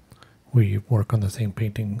Thursday where you work on the same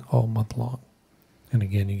painting all month long. And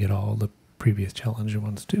again, you get all the previous challenge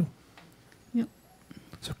ones, too. Yep.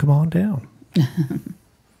 So come on down.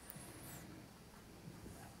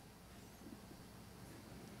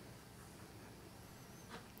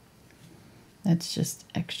 It's just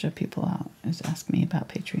extra people out who's asked me about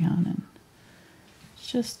Patreon, and it's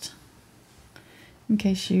just in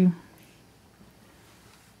case you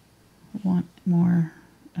want more,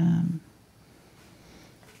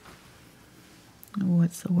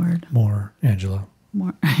 what's the word? More, Angela.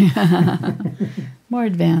 More, more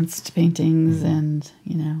advanced paintings, and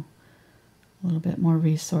a little bit more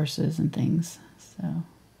resources and things. So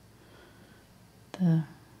the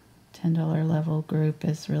 $10 level group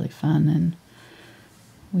is really fun, and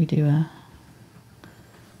we do a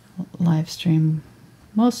live stream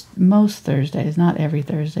most Thursdays, not every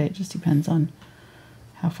Thursday. It just depends on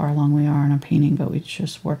how far along we are in a painting, but we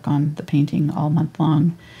just work on the painting all month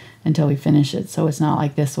long until we finish it. So it's not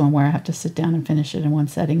like this one where I have to sit down and finish it in one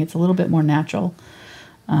setting. It's a little bit more natural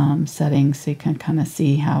setting, so you can kind of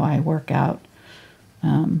see how I work out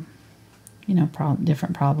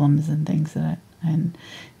different problems and things and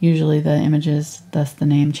usually the images, thus the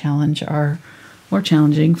name challenge, are more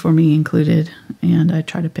challenging for me included, and I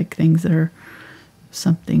try to pick things that are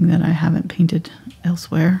something that I haven't painted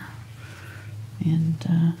elsewhere, and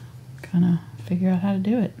kind of figure out how to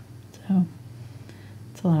do it. So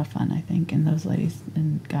it's a lot of fun, I think, and those ladies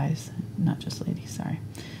and guys, not just ladies, sorry,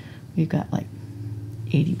 we've got like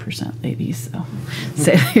 80% ladies, so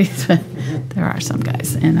say ladies, but there are some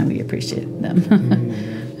guys, and we appreciate them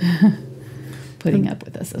putting up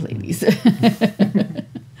with us as ladies.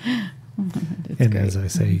 And great. As I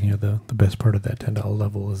say, the best part of that $10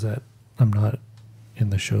 level is that I'm not in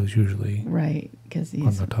the shows usually. Right, because he's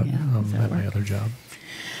on the top, at my other job.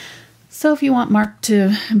 So if you want Mark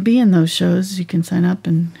to be in those shows, you can sign up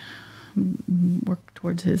and work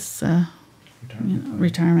towards his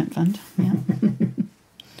retirement fund. Yeah.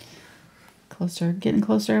 Getting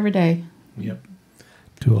closer every day. Yep.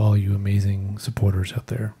 To all you amazing supporters out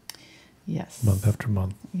there. Yes. Month after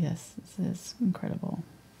month. Yes, this is incredible.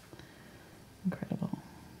 Incredible.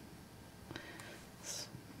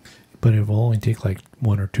 But it will only take like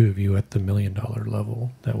one or two of you at the $1 million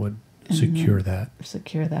level that would secure that.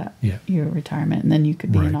 Secure that. Yeah. Your retirement. And then you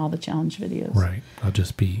could be in all the challenge videos. Right. I'll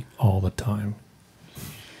just be all the time.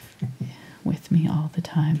 Yeah, with me all the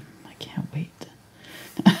time. I can't wait.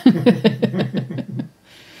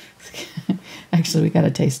 Actually, we got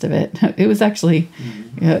a taste of it. It was actually,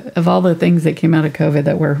 of all the things that came out of COVID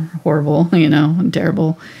that were horrible, and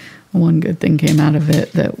terrible, one good thing came out of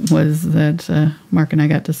it that was that Mark and I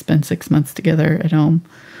got to spend 6 months together at home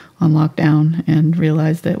on lockdown and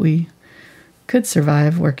realized that we could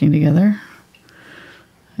survive working together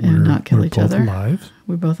and not kill each other.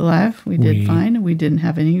 We're both alive. We did fine. We didn't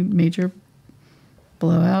have any major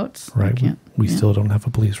blowouts. Right. We still don't have a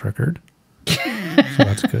police record. So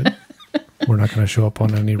that's good. We're not going to show up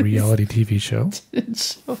on any reality TV show. Didn't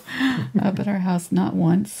show up at our house not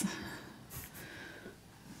once.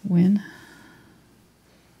 When?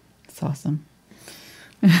 It's awesome.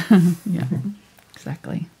 Yeah,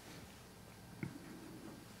 exactly.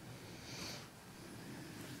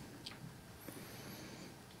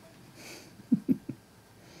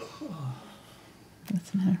 What's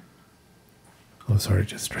the matter? Oh, sorry,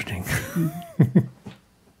 just stretching.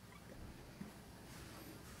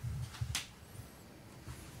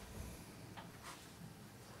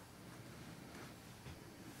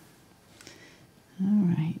 All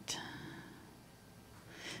right.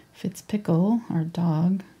 Fitzpickle, our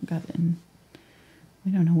dog, got in.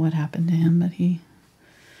 We don't know what happened to him, but he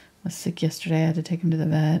was sick yesterday. I had to take him to the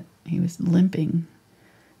vet. He was limping.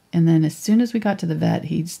 And then as soon as we got to the vet,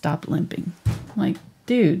 he stopped limping. I'm like,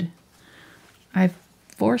 dude, I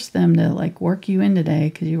forced them to work you in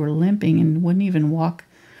today because you were limping and wouldn't even walk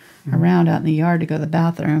around out in the yard to go to the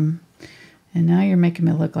bathroom. And now you're making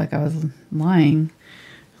me look like I was lying.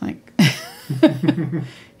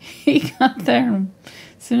 He got there, and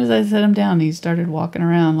as soon as I set him down, he started walking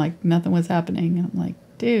around like nothing was happening. And I'm like,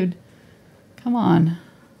 dude, come on.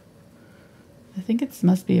 I think it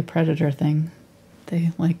must be a predator thing.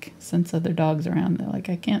 They sense other dogs around. They're like,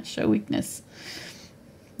 I can't show weakness.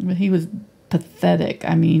 But he was pathetic.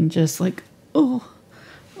 I mean, just oh.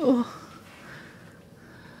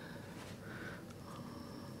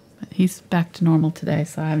 But he's back to normal today,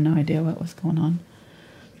 so I have no idea what was going on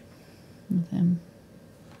with him.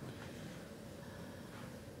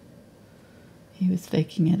 He was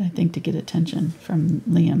faking it, I think, to get attention from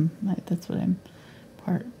Liam. That's what I'm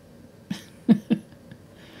part.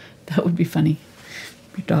 That would be funny.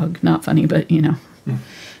 Your dog, not funny, but kind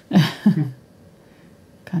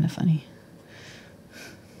of funny.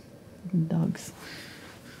 Dogs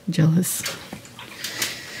jealous.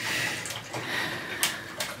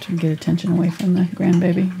 Trying to get attention away from the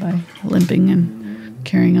grandbaby by limping and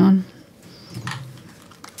carrying on.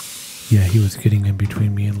 Yeah, he was getting in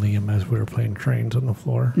between me and Liam as we were playing trains on the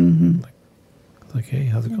floor. Mm-hmm. Like, hey,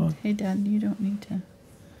 how's it going? Hey, Dad, you don't need to.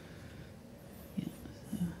 Yeah.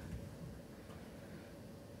 So.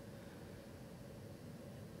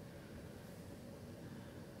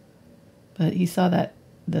 But he saw that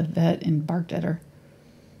the vet and barked at her.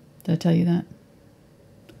 Did I tell you that?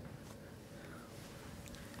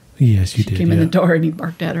 Yes, you She did. came in the door and he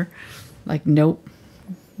barked at her. Like, nope.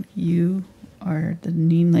 You are the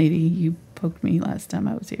mean lady. You poked me last time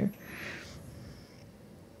I was here.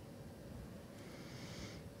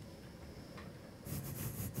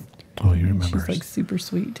 Oh, he remembers. She's like super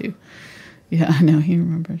sweet too. Yeah, I know. He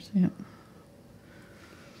remembers. Yeah.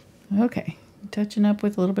 Okay. Touching up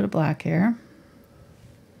with a little bit of black here.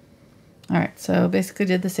 All right. So basically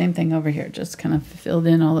did the same thing over here. Just kind of filled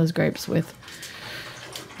in all those grapes with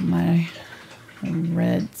my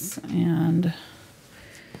reds and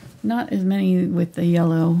not as many with the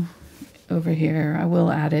yellow over here. I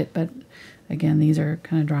will add it, but again, these are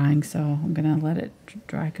kind of drying, so I'm going to let it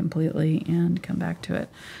dry completely and come back to it.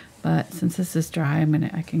 But since this is dry,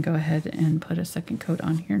 I can go ahead and put a second coat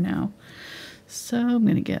on here now. So I'm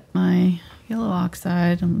going to get my yellow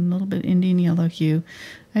oxide, a little bit Indian yellow hue.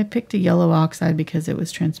 I picked a yellow oxide because it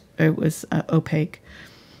was opaque.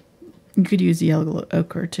 You could use yellow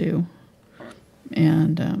ochre too.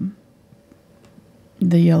 And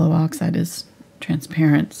the yellow oxide is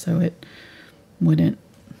transparent, so it wouldn't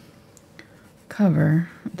cover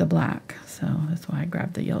the black. So that's why I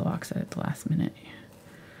grabbed the yellow oxide at the last minute.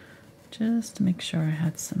 Just to make sure I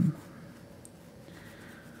had some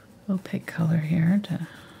opaque color here to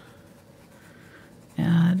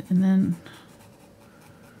add. And then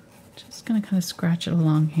just going to kind of scratch it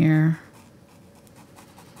along here.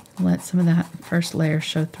 Let some of that first layer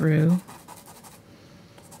show through.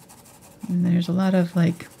 And there's a lot of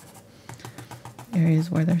like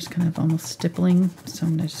areas where there's kind of almost stippling. So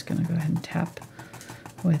I'm just going to go ahead and tap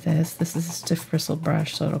with this. This is a stiff bristle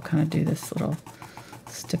brush, so it'll kind of do this little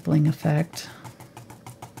stippling effect.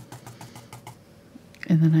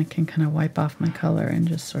 And then I can kind of wipe off my color and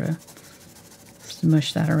just sort of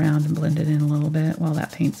smush that around and blend it in a little bit while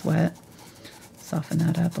that paint's wet. Soften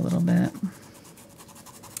that up a little bit.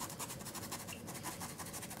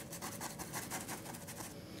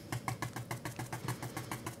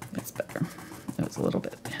 That's better. It was a little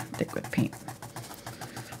bit thick with paint.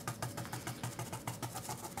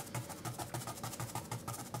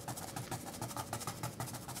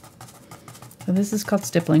 So this is called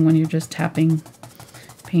stippling, when you're just tapping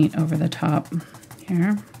paint over the top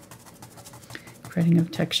here, creating a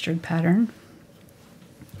textured pattern.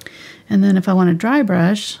 And then if I want a dry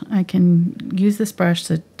brush, I can use this brush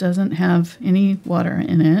that doesn't have any water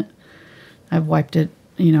in it. I've wiped it,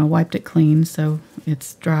 wiped it clean so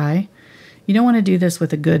it's dry. You don't want to do this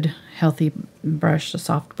with a good, healthy brush, a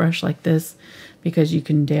soft brush like this, because you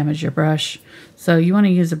can damage your brush. So you want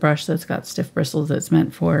to use a brush that's got stiff bristles that's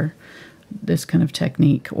meant for this kind of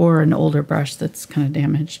technique, or an older brush that's kind of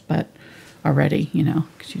damaged but already,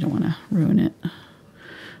 because you don't want to ruin it.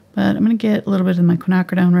 But I'm going to get a little bit of my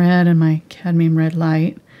Quinacridone Red and my Cadmium Red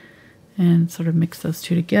Light and sort of mix those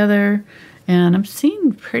two together. And I'm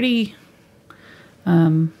seeing pretty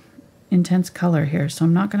intense color here, so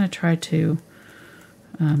I'm not going to try to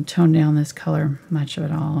tone down this color much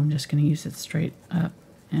at all. I'm just going to use it straight up,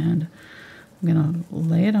 and I'm going to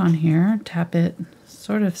lay it on here, tap it,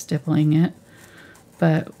 sort of stippling it.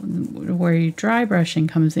 But where your dry brushing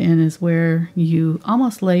comes in is where you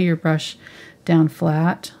almost lay your brush down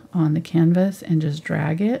flat on the canvas and just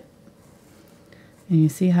drag it. And you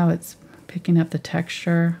see how it's picking up the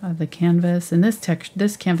texture of the canvas. And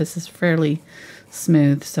this canvas is fairly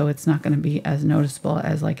smooth, so it's not going to be as noticeable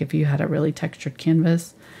as like if you had a really textured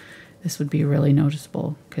canvas. This would be really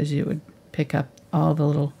noticeable because you would pick up all the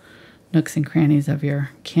little nooks and crannies of your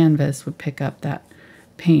canvas, would pick up that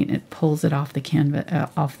paint. It pulls it off the canvas,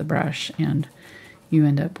 off the brush, and you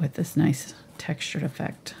end up with this nice textured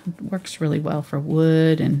effect. It works really well for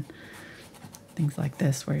wood and things like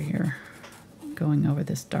this where you're going over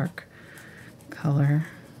this dark color.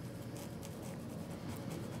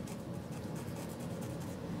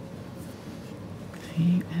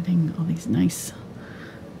 See, adding all these nice,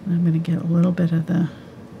 I'm going to get a little bit of the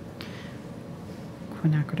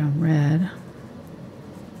Quinacridone Red.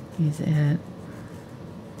 Use it.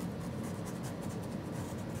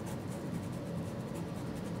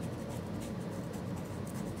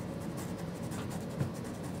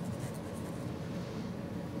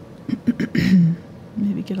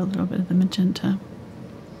 Maybe get a little bit of the magenta.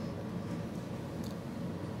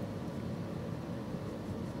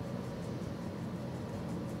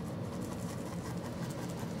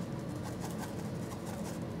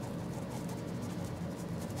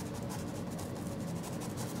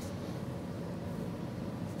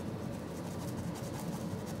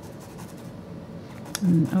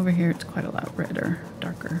 And over here it's quite a lot redder,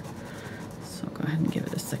 darker. So I'll go ahead and give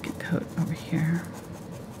it a second coat over here.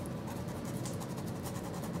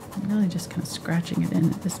 I'm really just kind of scratching it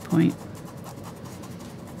in at this point.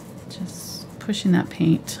 Just pushing that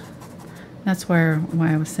paint. That's why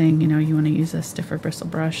I was saying, you know, you want to use a stiffer bristle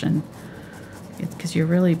brush, and because you're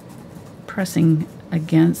really pressing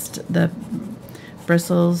against the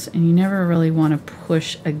bristles, and you never really want to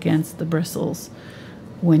push against the bristles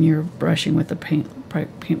when you're brushing with a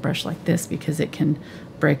paintbrush like this, because it can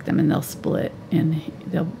break them and they'll split and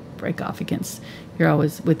they'll break off against. You're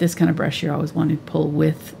always, with this kind of brush, you're always wanting to pull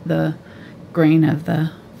with the grain of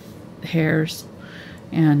the hairs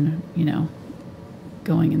and, you know,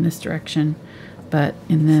 going in this direction. But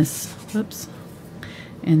in this, whoops,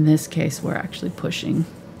 in this case, we're actually pushing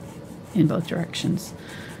in both directions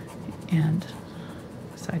and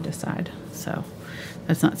side to side. So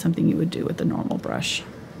that's not something you would do with a normal brush.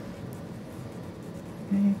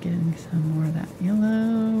 Okay, getting some more of that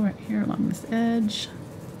yellow right here along this edge.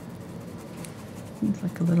 Seems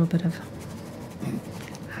like a little bit of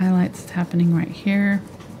highlights happening right here.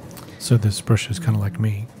 So this brush is kind of like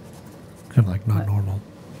me. Kind of like not normal.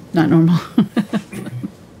 Not normal.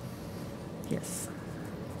 Yes.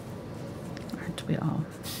 Aren't we all?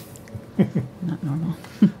 Not normal.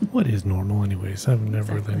 What is normal anyways? I've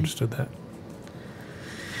never really understood that.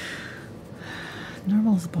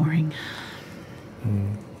 Normal is boring.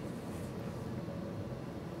 Mm.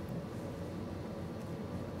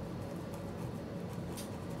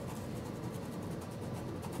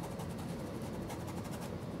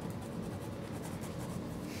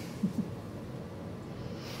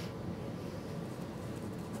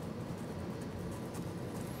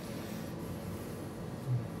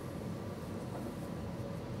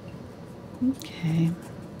 Okay,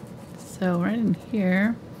 so right in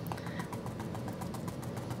here,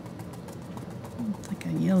 it's like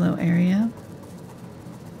a yellow area.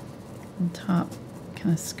 On top,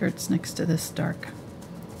 kind of skirts next to this dark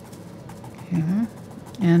here.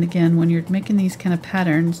 And again, when you're making these kind of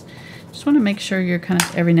patterns, just want to make sure you're kind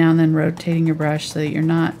of every now and then rotating your brush so that you're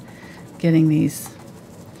not getting these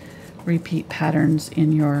repeat patterns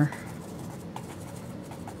in your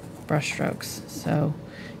brush strokes. So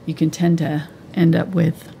you can tend to end up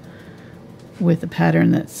with a pattern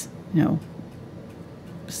that's, you know,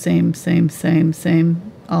 same,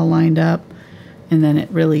 all lined up, and then it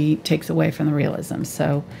really takes away from the realism.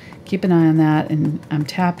 So keep an eye on that, and I'm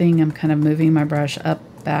tapping, I'm kind of moving my brush up,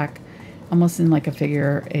 back, almost in like a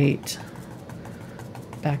figure 8,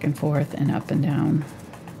 back and forth and up and down,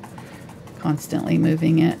 constantly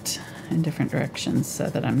moving it in different directions so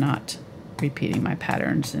that I'm not repeating my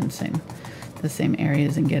patterns in the same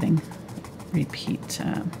areas and getting repeat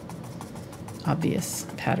obvious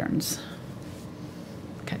patterns.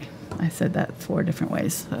 Okay, I said that 4 different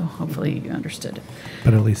ways, so hopefully you understood it.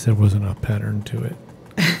 But at least there wasn't a pattern to it.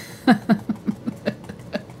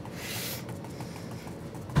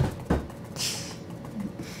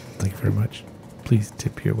 Thank you very much. Please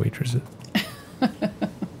tip your waitresses.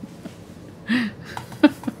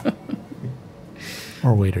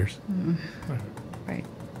 Or waiters. Right.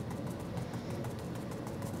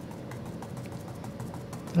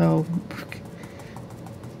 So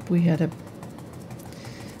we had I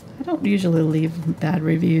don't usually leave bad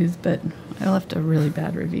reviews, but I left a really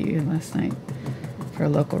bad review last night for a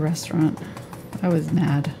local restaurant. I was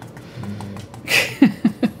mad.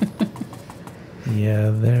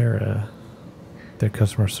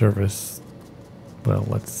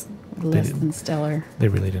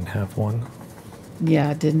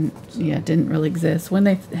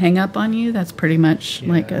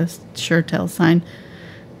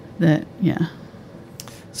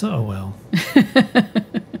 So, well.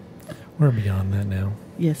 We're beyond that now.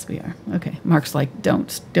 Yes, we are. Okay. Mark's like,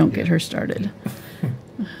 don't get her started.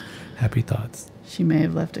 Happy thoughts. She may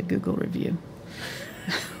have left a Google review.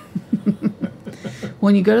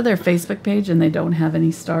 When you go to their Facebook page and they don't have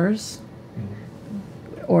any stars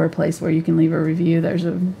or a place where you can leave a review,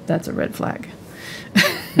 that's a red flag.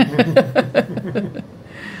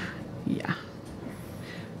 Yeah.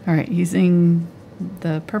 All right, using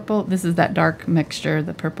the purple. This is that dark mixture,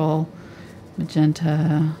 the purple,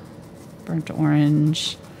 magenta, burnt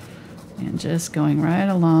orange, and just going right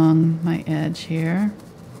along my edge here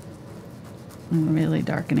and really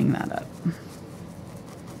darkening that up.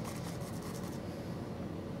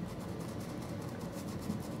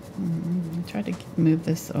 I tried to move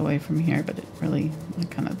this away from here, but it really,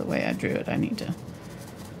 kind of the way I drew it, I need to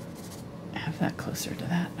have that closer to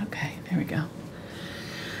that. Okay, there we go.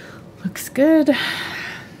 Looks good.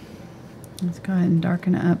 Let's go ahead and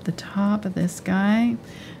darken up the top of this guy.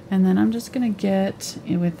 And then I'm just going to get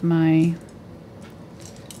with my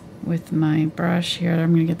brush here,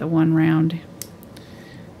 I'm going to get the one round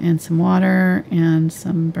and some water and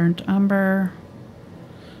some burnt umber,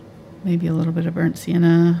 maybe a little bit of burnt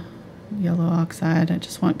sienna, yellow oxide. I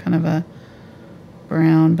just want kind of a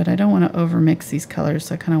brown, but I don't want to overmix these colors,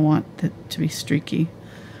 so I kind of want it to be streaky.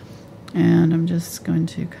 And I'm just going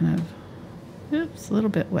to kind of, oops, a little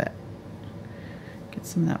bit wet. Get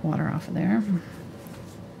some of that water off of there.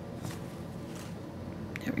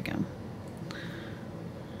 There we go. I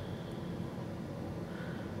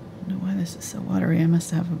don't know why this is so watery. I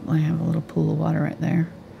must have a little pool of water right there.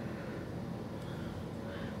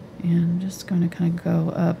 And I'm just going to kind of go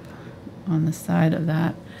up on the side of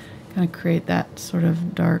that, kind of create that sort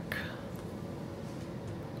of dark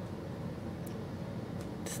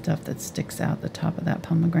stuff that sticks out the top of that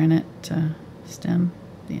pomegranate stem,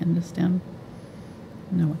 the end of stem.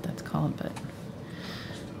 I don't know what that's called, but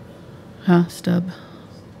stub.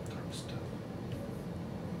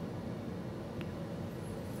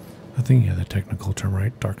 I think you have the technical term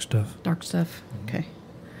right, dark stuff. Dark stuff. Okay.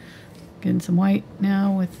 Getting some white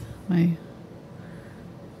now with my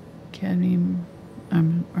cadmium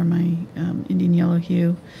or my Indian Yellow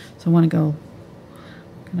Hue. So I want to go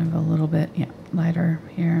kind of a little bit lighter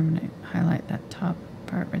here. I'm going to highlight that top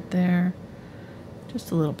part right there, just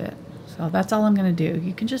a little bit. So that's all I'm going to do.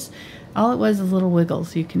 You can just, all it was is little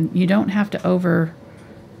wiggles. You don't have to over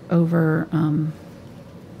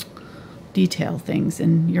detail things,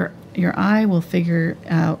 and your eye will figure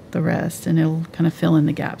out the rest, and it'll kind of fill in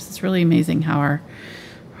the gaps. It's really amazing how our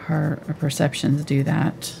perceptions do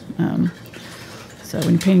that. So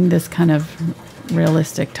when painting this kind of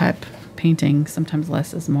realistic type painting, sometimes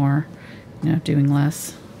less is more. Doing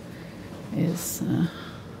less is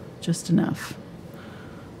just enough.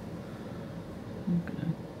 I'm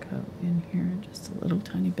gonna go in here just a little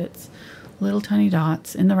tiny bits, little tiny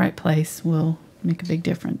dots in the right place will make a big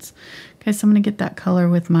difference. Okay, so I'm going to get that color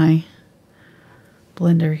with my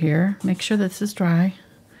blender here. Make sure this is dry.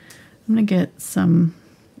 I'm going to get some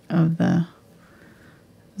of the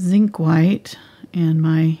Zinc White and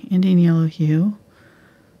my Indian Yellow Hue.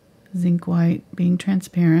 Zinc White being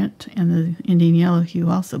transparent and the Indian Yellow Hue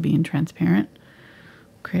also being transparent.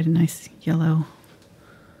 Create a nice yellow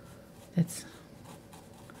that's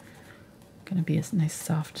going to be a nice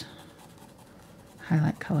soft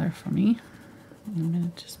highlight color for me. I'm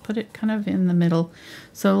going to just put it kind of in the middle.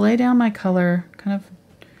 So lay down my color kind of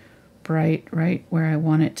bright right where I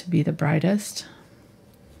want it to be the brightest.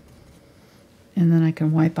 And then I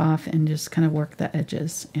can wipe off and just kind of work the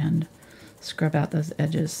edges and scrub out those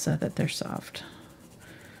edges so that they're soft.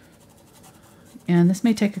 And this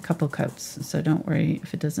may take a couple coats, so don't worry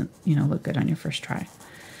if it doesn't, look good on your first try.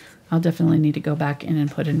 I'll definitely need to go back in and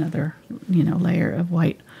put another, layer of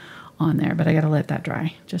white on there, but I got to let that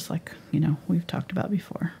dry, just like, we've talked about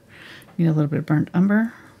before. Need a little bit of burnt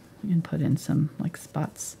umber and put in some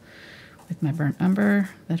spots with my burnt umber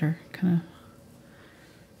that are kind of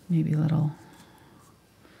maybe little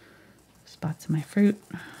spots of my fruit.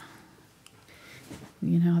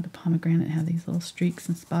 The pomegranate have these little streaks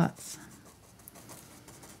and spots.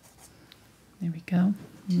 There we go.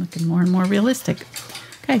 I'm looking more and more realistic.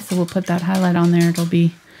 Okay, so we'll put that highlight on there. It'll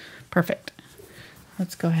be perfect.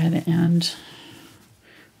 Let's go ahead and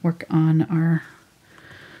work on our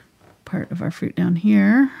part of our fruit down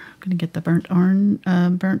here. I'm going to get the burnt orange, I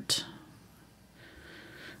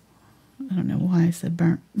don't know why I said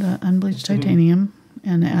burnt, the unbleached titanium,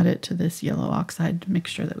 and add it to this yellow oxide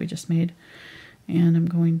mixture that we just made. And I'm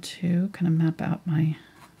going to kind of map out my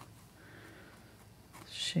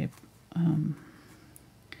shape in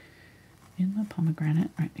the pomegranate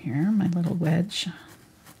right here, my little wedge.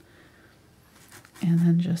 And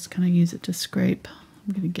then just kind of use it to scrape.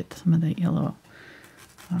 I'm going to get some of that yellow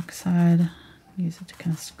oxide, use it to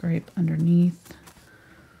kind of scrape underneath,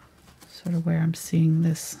 sort of where I'm seeing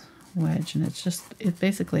this wedge. And it's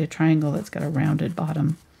basically a triangle that's got a rounded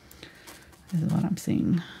bottom, is what I'm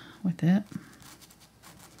seeing with it.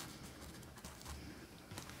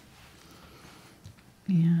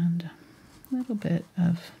 And a little bit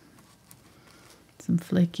of some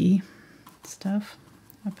flaky stuff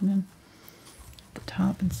happening at the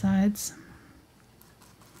top and sides.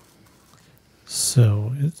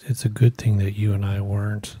 So it's a good thing that you and I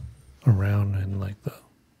weren't around in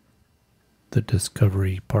the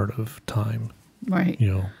discovery part of time. Right.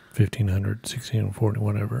 1500, 1640,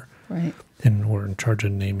 whatever. Right. And we're in charge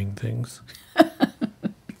of naming things.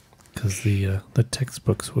 Because the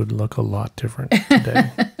textbooks would look a lot different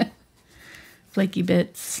today. Flaky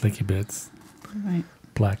bits. Flaky bits. Right.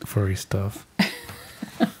 Black furry stuff.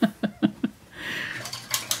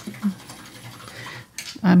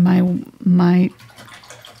 My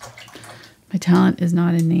talent is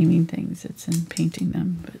not in naming things; it's in painting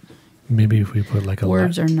them. But maybe if we put like a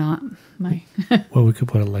words are not my. Well, we could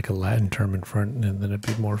put like a Latin term in front, and then it'd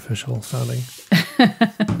be more official sounding.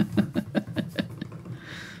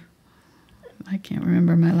 I can't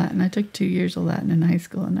remember my Latin. I took 2 years of Latin in high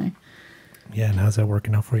school, and I. Yeah, and how's that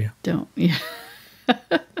working out for you? Don't. Yeah.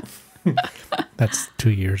 That's 2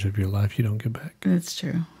 years of your life you don't get back. That's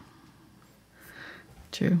true.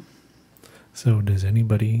 True. So does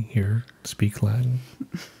anybody here speak Latin?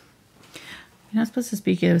 You're not supposed to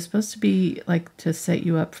speak it. It was supposed to be like to set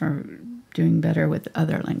you up for doing better with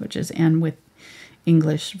other languages and with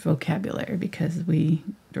English vocabulary, because we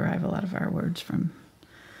derive a lot of our words from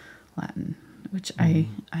Latin, which I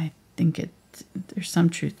think there's some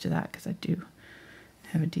truth to that, because I do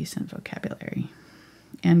have a decent vocabulary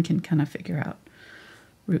and can kind of figure out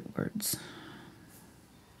root words.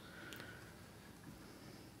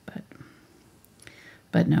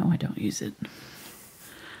 But no, I don't use it.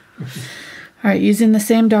 All right, using the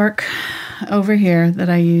same dark over here that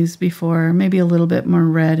I used before, maybe a little bit more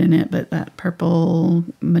red in it, but that purple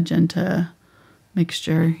magenta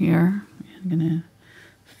mixture here. I'm going to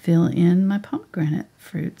fill in my pomegranate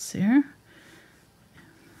fruits here.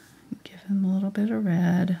 Give them a little bit of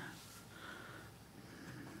red.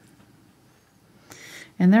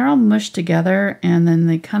 And they're all mushed together, and then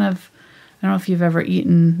they kind of, I don't know if you've ever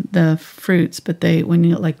eaten the fruits, but when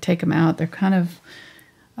you like take them out, they're kind of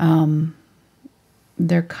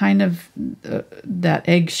that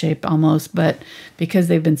egg shape almost, but because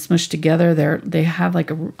they've been smushed together, they have like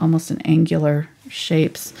almost an angular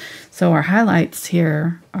shapes. So our highlights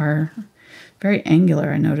here are very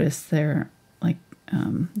angular. I noticed they're like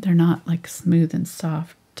they're not like smooth and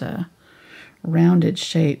soft rounded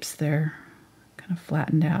shapes. They're kind of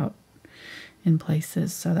flattened out in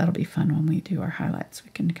places, so that'll be fun when we do our highlights.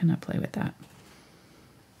 We can kind of play with that.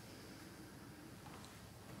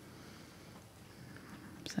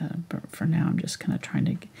 So, but for now, I'm just kind of trying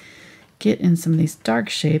to get in some of these dark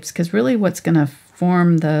shapes, because really what's going to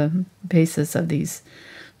form the basis of these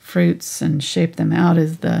fruits and shape them out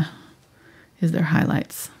is their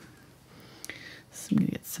highlights. So I'm going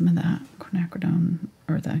to get some of that quinacridone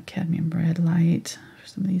or the Cadmium Red Light.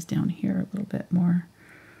 Some of these down here a little bit more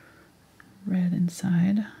red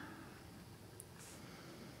inside.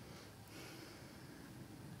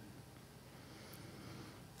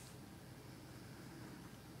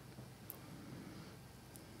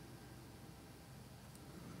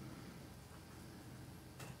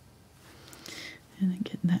 And then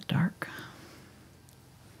getting that dark.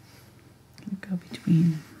 Go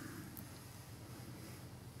between.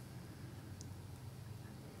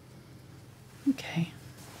 Okay.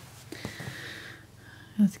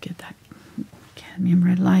 Let's get that Cadmium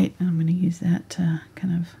Red Light, and I'm going to use that to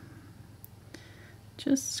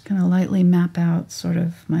just kind of lightly map out sort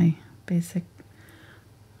of my basic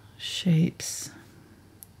shapes.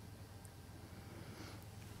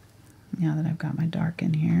 Now that I've got my dark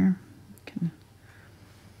in here, I can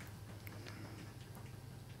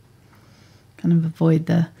kind of avoid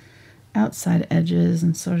the outside edges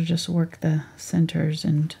and sort of just work the centers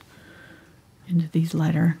and into these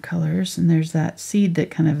lighter colors. And there's that seed that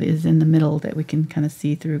kind of is in the middle that we can kind of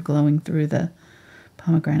see through, glowing through the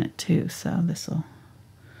pomegranate too. So this will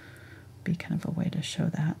be kind of a way to show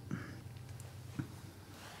that.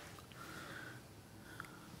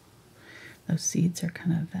 Those seeds are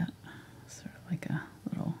kind of that sort of like a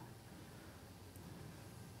little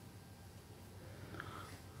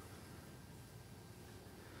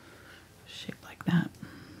shape like that.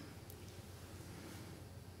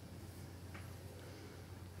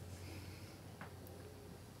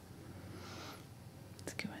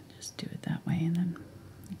 Do it that way, and then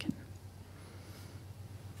we can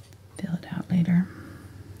fill it out later.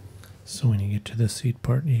 So when you get to the seed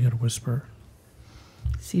part, you gotta whisper.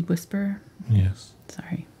 Seed whisper? Yes.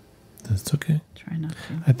 Sorry. That's okay. Try not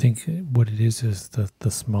to. I think what it is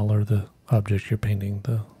the smaller the object you're painting,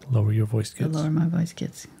 the lower your voice gets. The lower my voice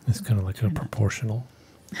gets. It's kind of like a proportional.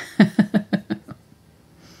 Get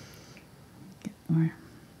more.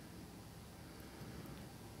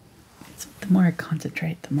 The more I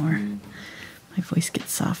concentrate, the more my voice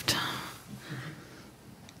gets soft.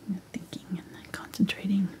 I'm thinking and then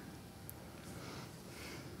concentrating.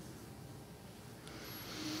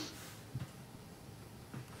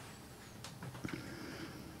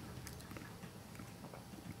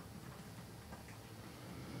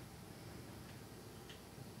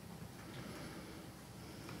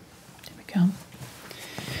 There we go.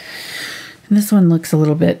 And this one looks a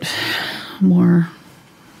little bit more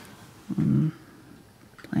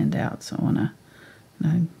planned out, so I want to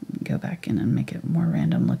And I go back in and make it more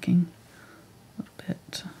random looking a little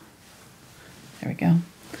bit. There we go.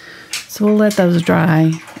 So we'll let those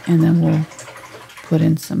dry, and then we'll put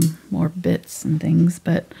in some more bits and things.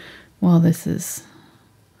 But while this is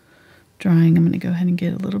drying, I'm going to go ahead and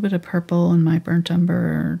get a little bit of purple in my burnt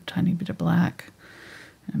umber, a tiny bit of black.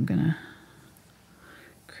 I'm going to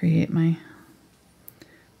create my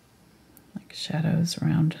like shadows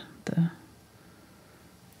around the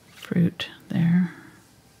fruit there.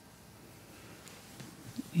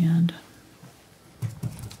 And I'm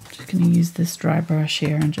just going to use this dry brush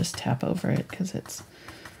here and just tap over it because it's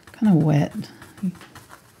kind of wet.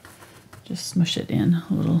 Just smush it in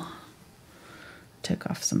a little. Take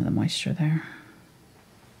off some of the moisture there.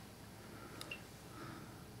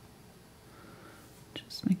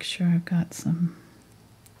 Just make sure I've got some.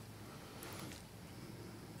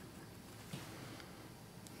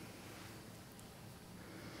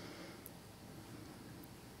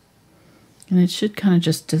 And it should kind of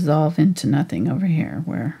just dissolve into nothing over here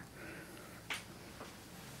where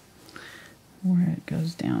it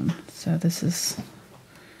goes down. So this is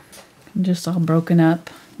just all broken up.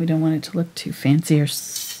 We don't want it to look too fancy or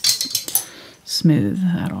smooth.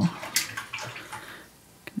 That'll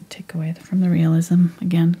take away from the realism.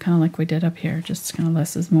 Again, kind of like we did up here. Just kind of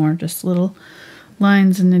less is more. Just little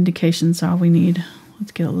lines and indications are all we need.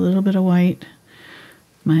 Let's get a little bit of white.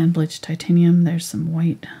 My unbleached titanium. There's some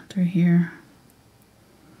white through here.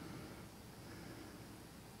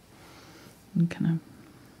 And kind of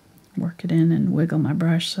work it in and wiggle my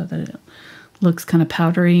brush so that it looks kind of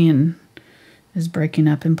powdery and is breaking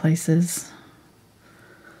up in places.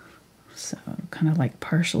 So kind of like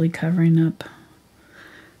partially covering up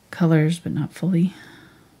colors, but not fully.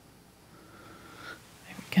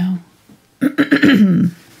 There we go.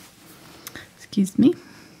 Excuse me.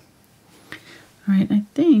 All right, I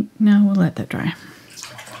think now we'll let that dry.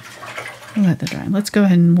 We'll let that dry. Let's go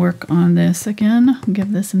ahead and work on this again.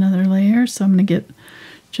 Give this another layer. So I'm going to get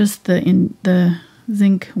just the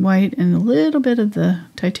zinc white and a little bit of the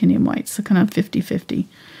titanium white, so kind of 50-50.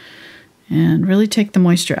 And really take the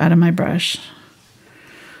moisture out of my brush.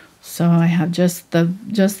 So I have just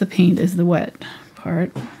the paint is the wet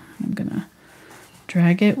part. I'm gonna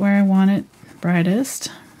drag it where I want it brightest.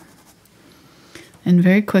 And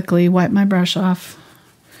very quickly wipe my brush off.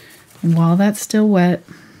 And while that's still wet,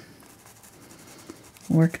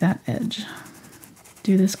 work that edge.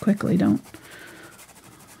 Do this quickly. Don't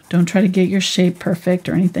try to get your shape perfect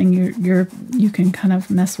or anything. You can kind of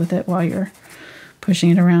mess with it while you're pushing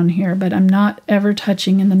it around here. But I'm not ever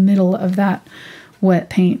touching in the middle of that wet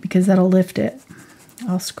paint because that'll lift it.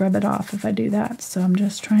 I'll scrub it off if I do that. So I'm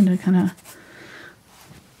just trying to kind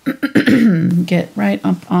of get right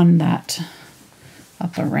up on that,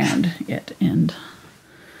 up around it. And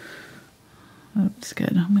that's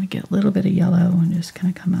good. I'm going to get a little bit of yellow and just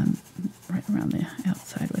kind of come on right around the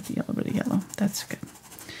outside with a little bit of yellow. That's good.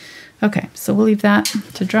 Okay, so we'll leave that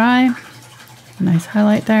to dry. Nice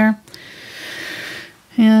highlight there.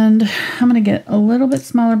 And I'm going to get a little bit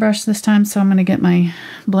smaller brush this time, so I'm going to get my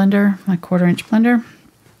blender, my 1/4 inch blender.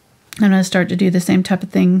 I'm going to start to do the same type of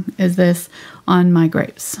thing as this on my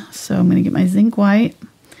grapes. So I'm going to get my Zinc White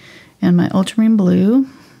and my Ultramarine Blue.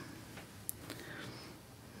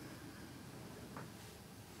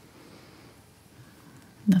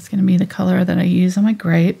 That's going to be the color that I use on my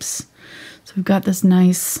grapes. So we've got this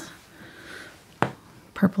nice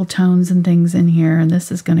purple tones and things in here, and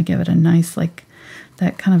this is going to give it a nice, like,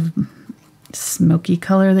 that kind of smoky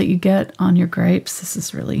color that you get on your grapes. This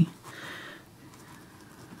is really,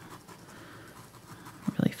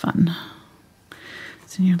 really fun.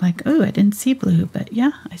 So you're like, oh, I didn't see blue, but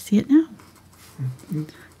yeah, I see it now. Mm-hmm.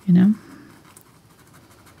 You know?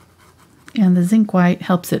 And the Zinc White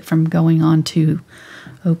helps it from going on too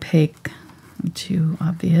opaque, too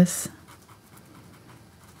obvious.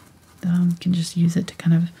 You can just use it to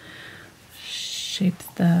kind of shape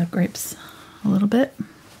the grapes a little bit.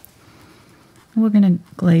 We're going to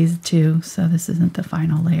glaze too, so this isn't the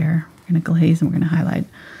final layer. We're going to glaze and we're going to highlight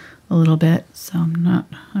a little bit. So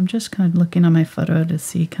I'm just kind of looking on my photo to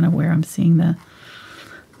see kind of where I'm seeing the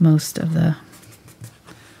most of the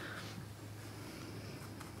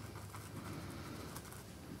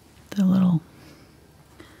little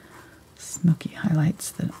smoky highlights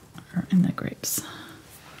that are in the grapes.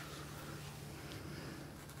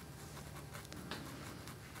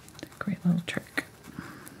 Great little trick.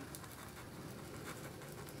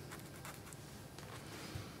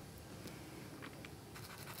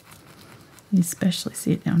 You especially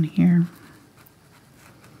see it down here.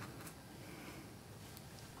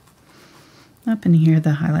 Up in here,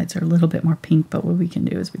 the highlights are a little bit more pink, but what we can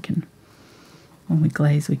do is we can when we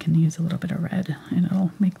glaze, we can use a little bit of red, and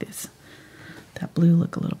it'll make that blue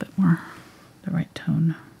look a little bit more the right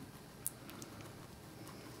tone.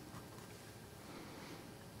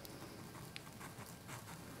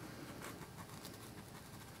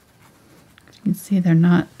 You can see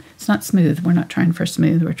it's not smooth. We're not trying for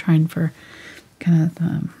smooth. We're trying for kind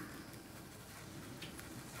of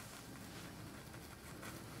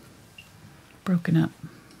broken up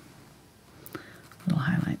little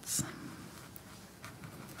highlights.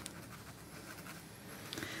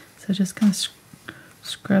 So just kind of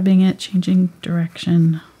scrubbing it, changing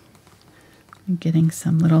direction, and getting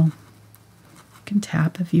some little, you can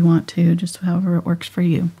tap if you want to, just however it works for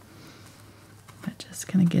you. But just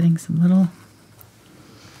kind of getting some little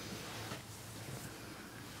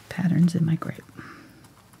patterns in my grape.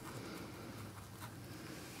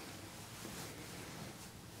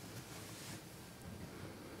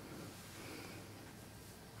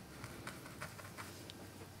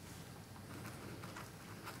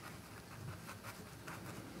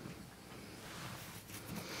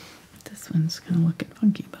 This one's kind of looking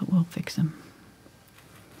funky, but we'll fix them.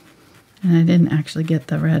 And I didn't actually get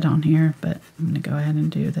the red on here, but I'm going to go ahead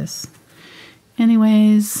and do this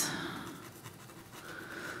anyways.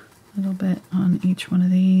 A little bit on each one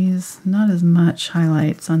of these. Not as much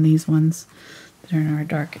highlights on these ones that are in our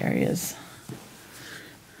dark areas.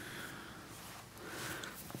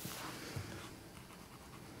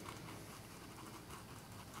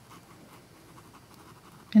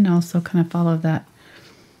 And also kind of follow that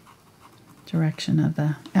direction of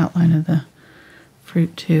the outline of the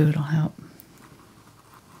fruit too. It'll help.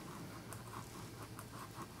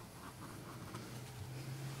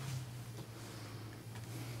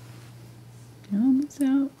 Almost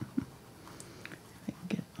out. I can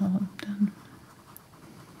get all of them done.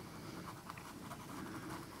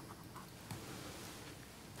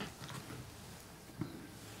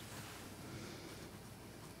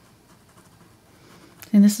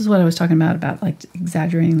 And this is what I was talking about like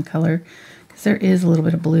exaggerating the color, because there is a little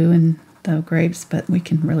bit of blue in the grapes, but we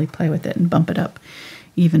can really play with it and bump it up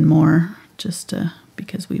even more, just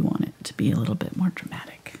because we want it to be a little bit more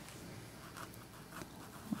dramatic.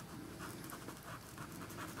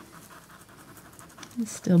 It'll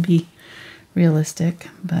still be realistic,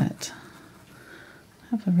 but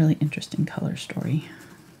have a really interesting color story.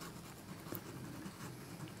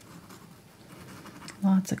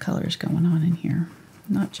 Lots of colors going on in here,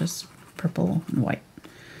 not just purple and white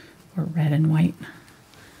or red and white.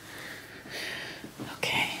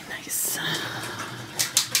 Okay, nice.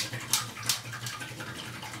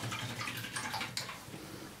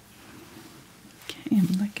 Okay,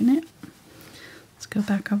 I'm liking it. Let's go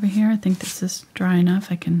back over here. I think this is dry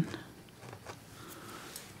enough. I can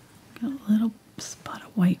get a little spot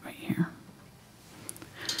of white right here.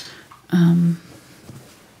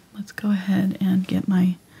 Let's go ahead and get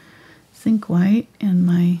my Zinc White and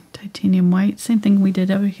my Titanium White. Same thing we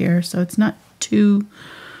did over here, so it's not too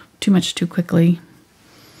much too quickly.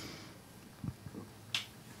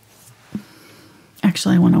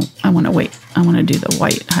 Actually, I want to wait. I want to do the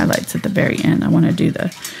white highlights at the very end. I want to do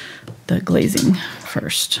the glazing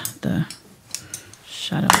first, the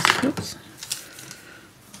shadows. Oops.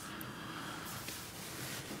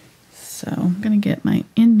 So I'm going to get my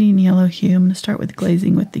Indian Yellow Hue. I'm going to start with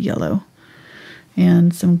glazing with the yellow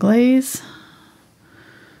and some glaze.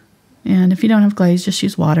 And if you don't have glaze, just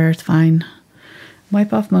use water. It's fine.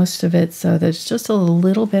 Wipe off most of it, so there's just a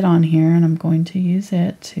little bit on here, and I'm going to use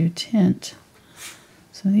it to tint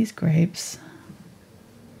some of these grapes.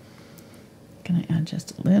 I'm going to add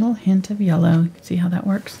just a little hint of yellow. You can see how that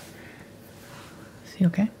works. See,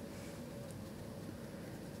 okay?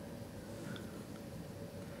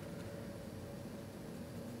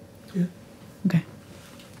 Yeah. Okay.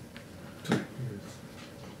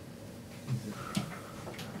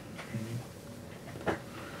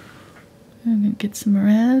 I'm going to get some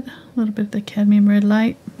red, a little bit of the Cadmium Red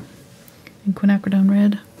Light and Quinacridone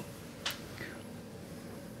Red.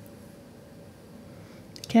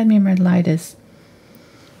 Cadmium Red Light is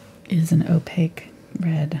an opaque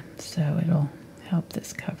red, so it'll help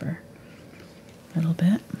this cover a little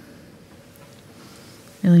bit.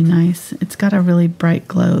 Really nice. It's got a really bright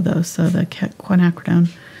glow though, so the quinacridone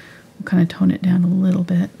will kind of tone it down a little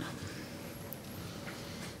bit.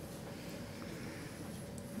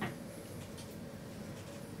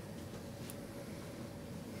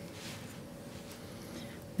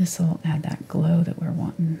 This will add that glow that we're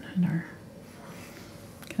wanting in our,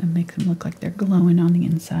 kind of make them look like they're glowing on the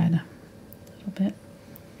inside a little bit.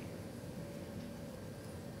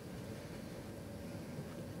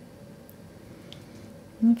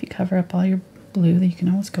 And if you cover up all your blue, you can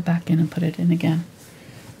always go back in and put it in again.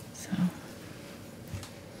 So.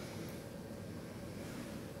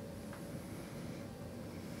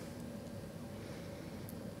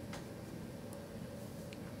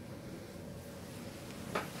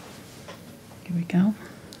 Here we go.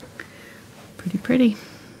 Pretty pretty.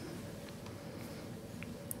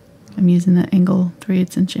 I'm using the angle,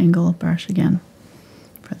 3/8 inch angle brush again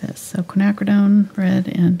for this. So Quinacridone Red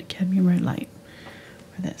and Cadmium Red Light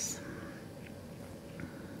for this.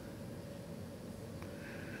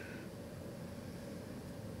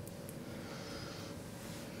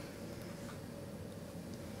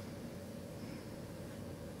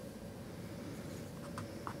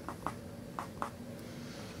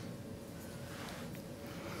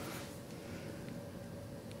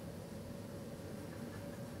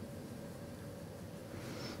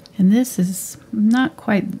 And this is not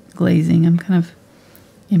quite glazing. I'm kind of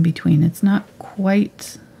in between. It's not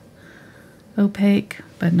quite opaque,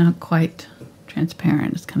 but not quite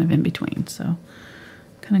transparent. It's kind of in between. So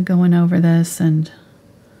kind of going over this and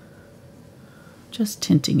just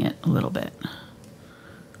tinting it a little bit.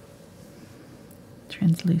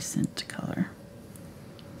 Translucent color.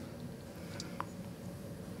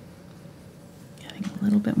 Getting a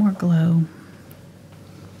little bit more glow.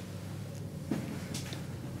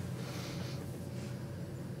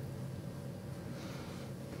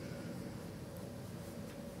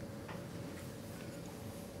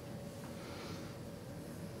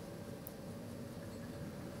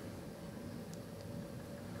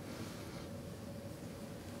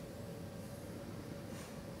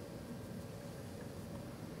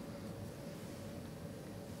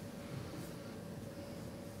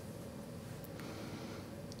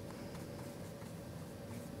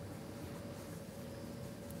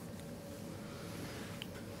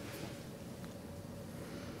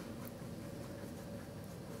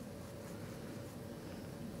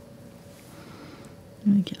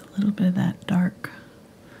 Let me get a little bit of that dark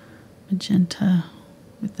magenta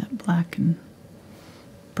with that black and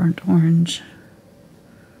burnt orange,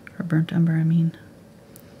 or burnt umber, I mean.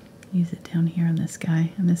 Use it down here on this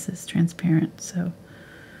guy, and this is transparent, so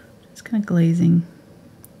just kind of glazing.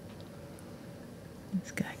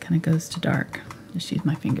 This guy kind of goes to dark. Just use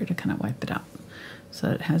my finger to kind of wipe it out so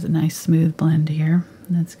that it has a nice smooth blend here.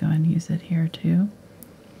 Let's go and use it here too.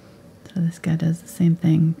 So this guy does the same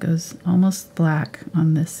thing, goes almost black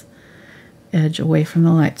on this edge away from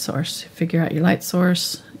the light source. Figure out your light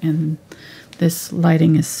source, and this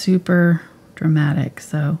lighting is super dramatic,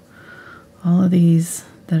 so all of these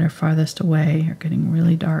that are farthest away are getting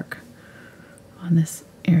really dark on this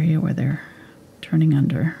area where they're turning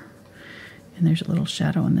under. And there's a little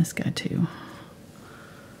shadow on this guy too.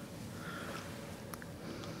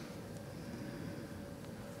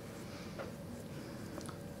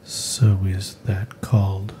 So is that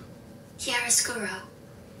called? Chiaroscuro.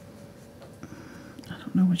 I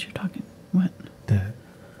don't know what you're talking. What? That.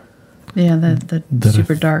 Yeah, the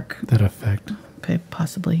super dark. That effect. Okay,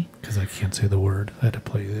 possibly. Because I can't say the word. I had to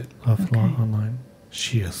play it online.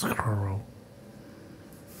 Chiaroscuro.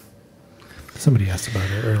 Somebody asked about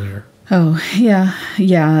it earlier. Oh, yeah.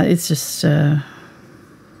 Yeah, it's just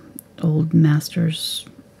old masters,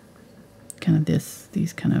 kind of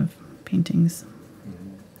these kind of paintings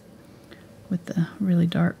with the really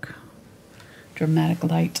dark, dramatic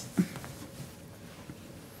light.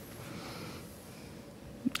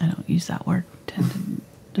 I don't use that word. Tend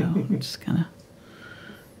to no, just kind of.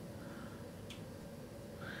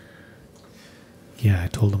 Yeah, I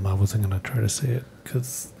told him I wasn't going to try to say it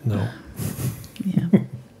because no. Yeah.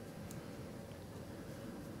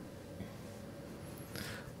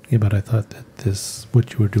 Yeah, but I thought that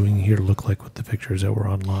what you were doing here looked like what the pictures that were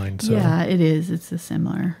online. So Yeah, it is. It's a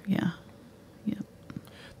similar. Yeah. Yep.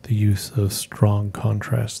 The use of strong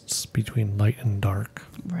contrasts between light and dark.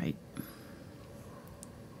 Right.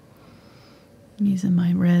 I'm using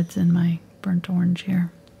my reds and my burnt orange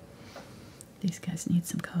here. These guys need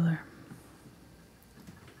some color.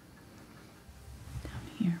 Down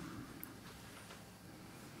here.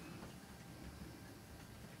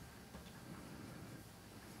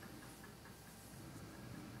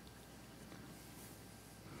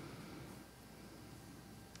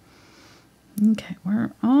 Okay,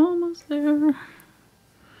 we're almost there.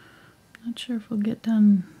 Not sure if we'll get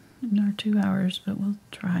done in our 2 hours, but we'll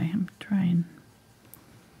try. I'm trying.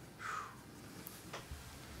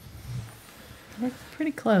 We're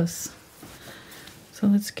pretty close. So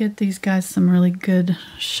let's get these guys some really good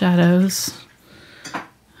shadows.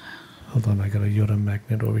 Hold on, I got a Yoda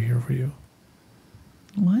magnet over here for you.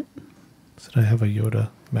 What? Said I have a Yoda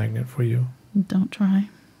magnet for you. Don't try.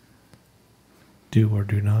 Do or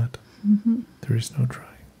do not. There is no trying.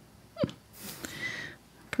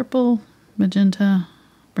 Purple, magenta,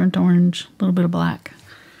 burnt orange, a little bit of black.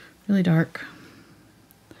 Really dark.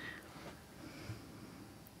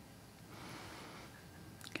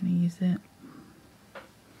 Gonna use it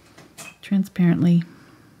transparently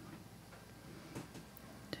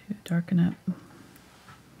to darken up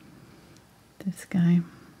this guy.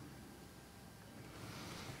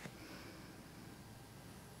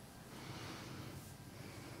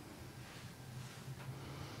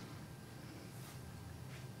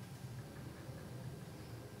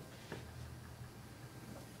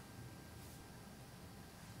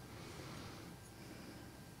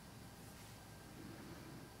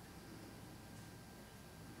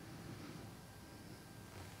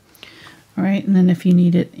 All right, and then if you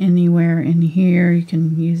need it anywhere in here, you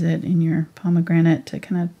can use it in your pomegranate to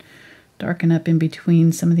kind of darken up in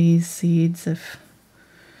between some of these seeds. If,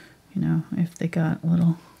 you know, if they got a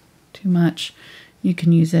little too much, you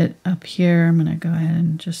can use it up here. I'm going to go ahead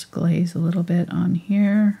and just glaze a little bit on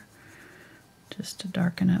here just to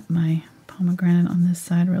darken up my pomegranate on this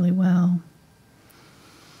side really well.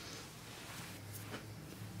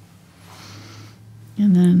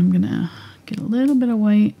 And then I'm going to get a little bit of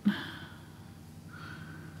white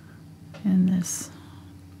and this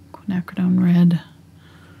Quinacridone Red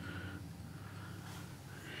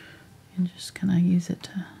and just kind of use it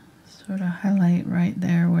to sort of highlight right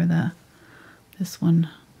there where this one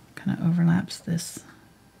kind of overlaps this.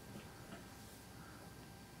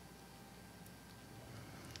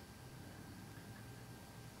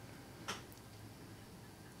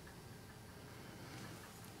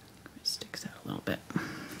 It sticks out a little bit.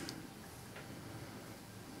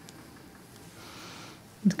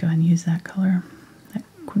 Let's go ahead and use that color, that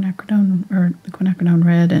quinacridone, or the Quinacridone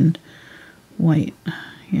Red and white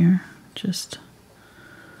here. Just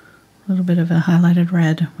a little bit of a highlighted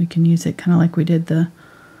red. We can use it kind of like we did the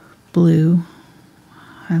blue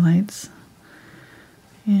highlights.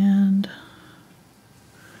 And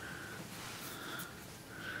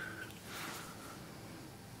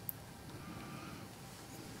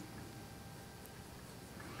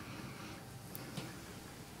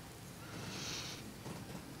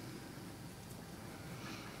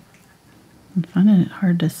I'm finding it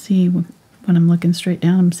hard to see when I'm looking straight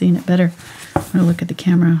down. I'm seeing it better when I look at the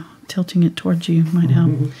camera. Tilting it towards you might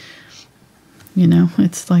help. You know,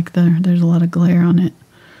 it's like there's a lot of glare on it.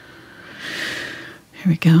 Here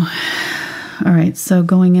we go. All right, so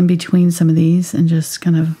going in between some of these and just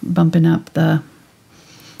kind of bumping up the,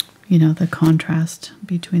 you know, the contrast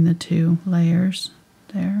between the two layers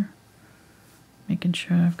there. Making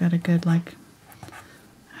sure I've got a good like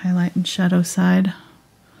highlight and shadow side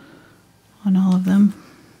on all of them.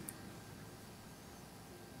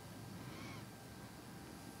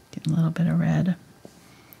 Get a little bit of red.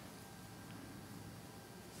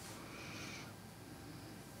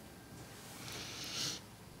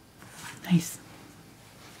 Nice.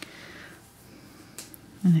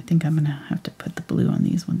 And I think I'm going to have to put the blue on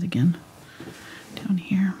these ones again down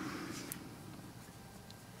here.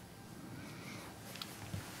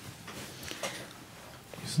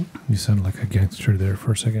 You sound like a gangster there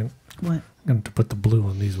for a second. What? I'm going to put the blue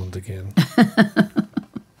on these ones again.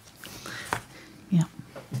 Yeah.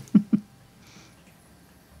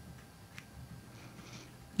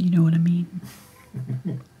 You know what I mean?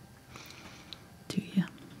 Do you?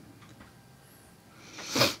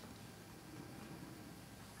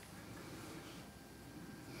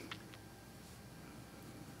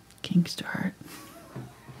 Gangster heart.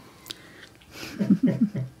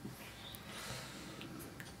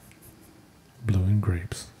 Blue and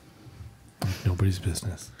grapes. Like nobody's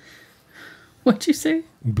business. What'd you say?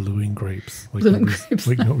 Blue and grapes. Like Blue and grapes.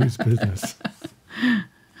 Like nobody's business.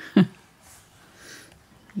 You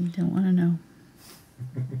don't want to know.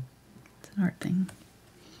 It's an art thing.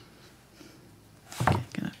 Okay,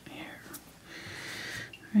 get up here.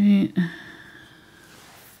 Right.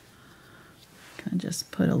 Kind of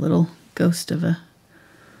just put a little ghost of a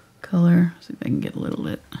color. See if I can get a little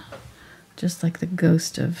bit. Just like the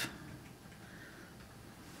ghost of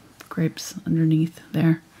grapes underneath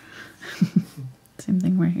there. Same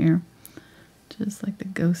thing right here. Just like the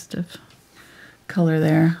ghost of color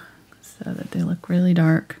there, so that they look really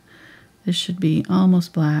dark. This should be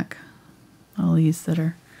almost black. All these that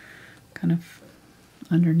are kind of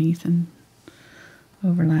underneath and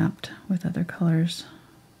overlapped with other colors.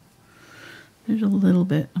 There's a little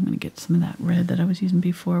bit. I'm going to get some of that red that I was using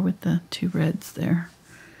before with the two reds there.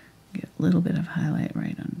 Get a little bit of highlight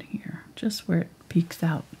right under here, just where it peeks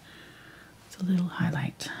out. It's a little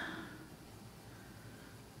highlight.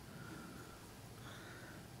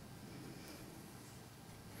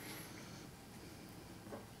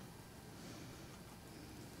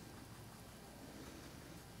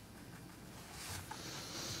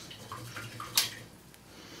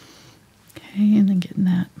 Okay, and then getting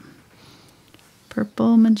that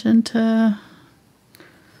purple, magenta,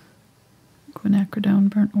 quinacridone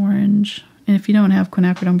burnt orange. And if you don't have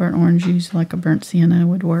quinacridone burnt orange, use like a burnt sienna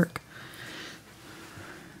would work.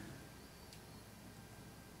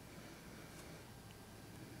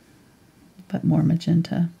 But more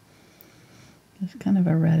magenta. It's kind of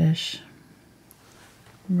a reddish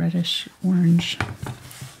orange.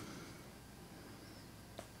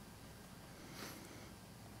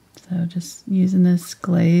 So just using this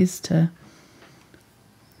glaze to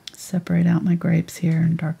separate out my grapes here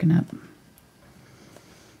and darken up.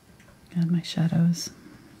 Got my shadows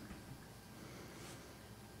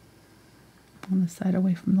on the side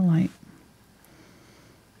away from the light.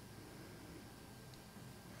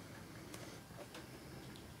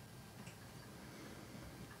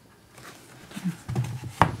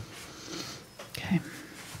 Okay.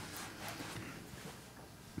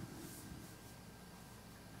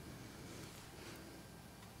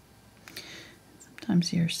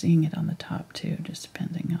 Sometimes you're seeing it on the top too, just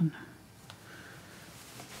depending on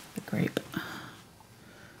the grape.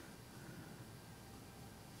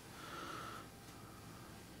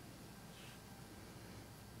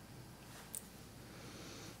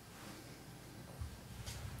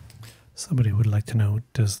 Somebody would like to know,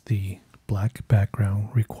 does the black background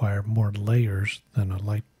require more layers than a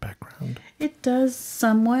light background? It does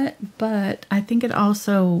somewhat, but I think it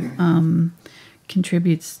also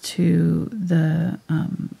contributes to the,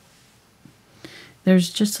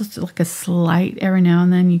 there's just like a slight, every now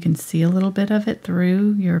and then you can see a little bit of it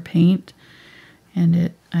through your paint.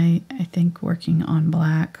 And I think working on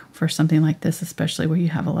black for something like this, especially where you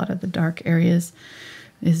have a lot of the dark areas,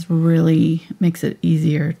 makes it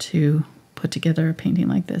easier to put together a painting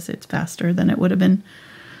like this. It's faster than it would have been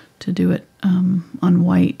to do it on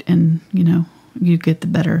white, and you get the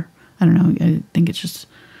better, I don't know, I think it's just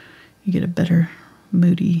you get a better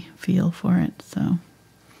moody feel for it. So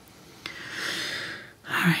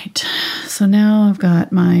all right, so now I've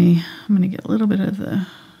got I'm going to get a little bit of the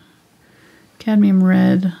Cadmium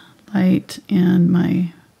Red Light and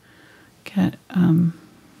my Quinacridone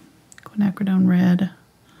Red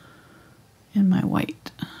and my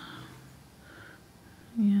white.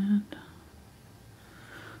 And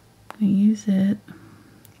I'm going to use it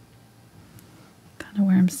kind of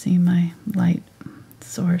where I'm seeing my light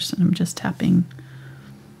source, and I'm just tapping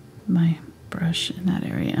my brush in that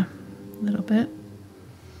area a little bit.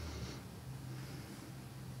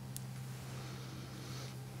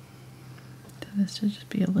 So this should just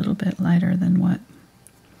be a little bit lighter than what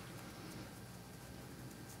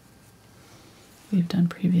we've done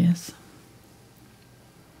previous.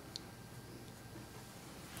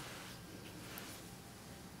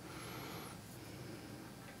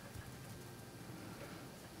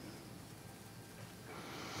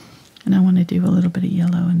 And I want to do a little bit of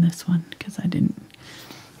yellow in this one because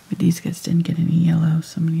these guys didn't get any yellow,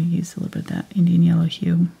 so I'm going to use a little bit of that Indian Yellow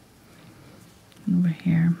Hue over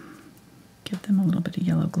here. Give them a little bit of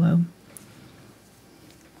yellow glow.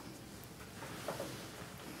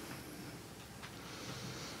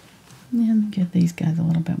 And give these guys a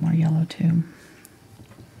little bit more yellow too.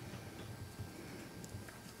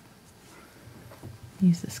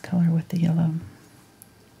 Use this color with the yellow.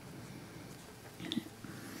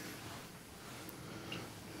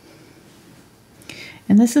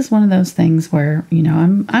 And this is one of those things where,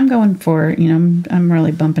 I'm going for, I'm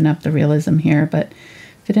really bumping up the realism here, but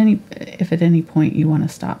if at any point you want to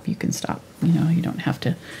stop, you can stop. You don't have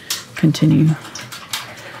to continue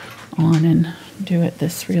on and do it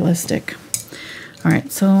this realistic. All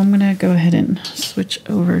right, so I'm going to go ahead and switch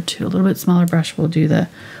over to a little bit smaller brush. We'll do the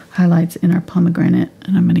highlights in our pomegranate,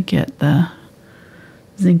 and I'm going to get the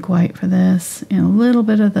zinc white for this and a little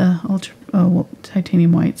bit of the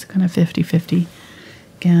titanium white, so kind of 50-50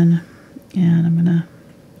 again. And I'm going to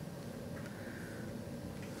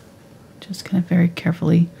just kind of very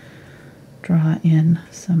carefully draw in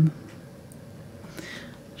some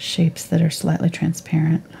shapes that are slightly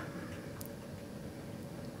transparent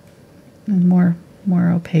and more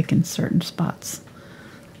opaque in certain spots.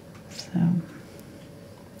 So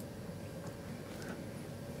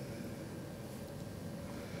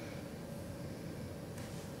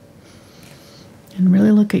and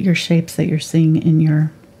really look at your shapes that you're seeing in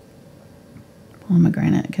your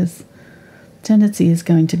pomegranate, because tendency is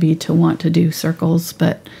going to be to want to do circles,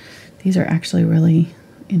 but these are actually really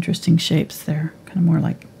interesting shapes. They're kind of more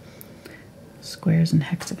like squares and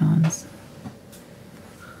hexagons.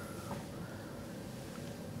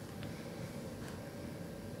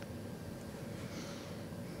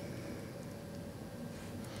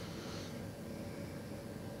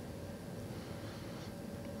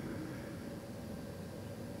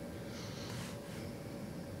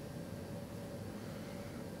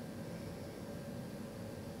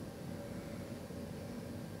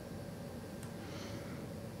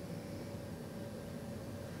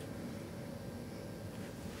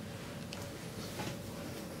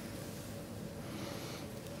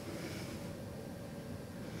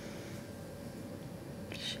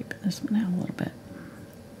 this one out a little bit.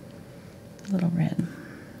 A little red.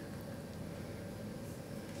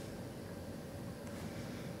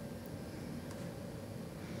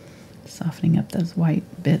 Softening up those white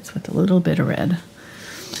bits with a little bit of red.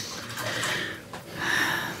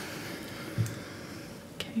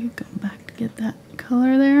 Okay, go back to get that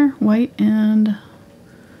color there, white, and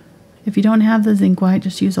if you don't have the zinc white,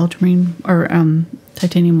 just use ultramarine or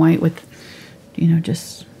titanium white with, you know,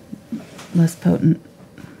 just less potent,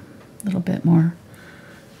 a little bit more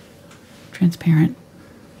transparent.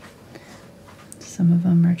 Some of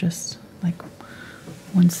them are just like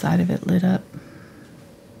one side of it lit up.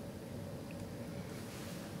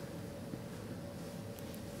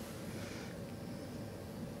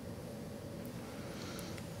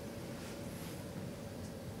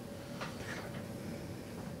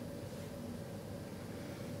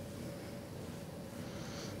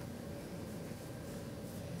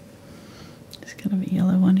 Kind of a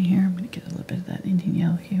yellow one here. I'm going to get a little bit of that Indian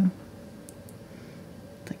yellow hue.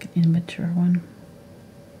 It's like an immature one.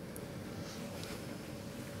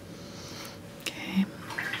 Okay.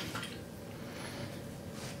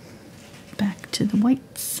 Back to the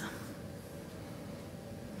whites.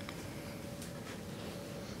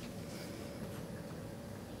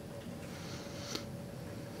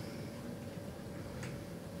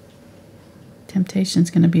 Temptation's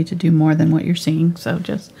going to be to do more than what you're seeing, so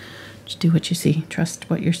just do what you see. Trust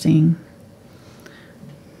what you're seeing.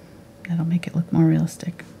 That'll make it look more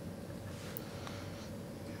realistic.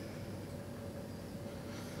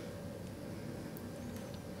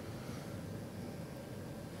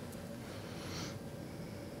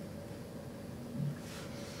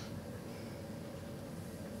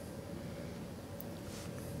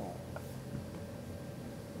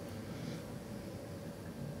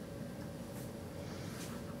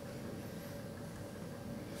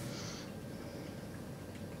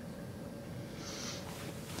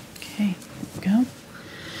 Okay, there we go.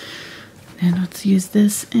 And let's use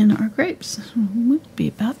this in our grapes. We'll be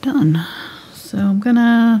about done. So I'm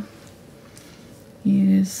gonna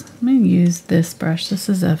use this brush. This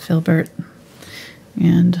is a Filbert,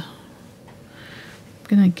 and I'm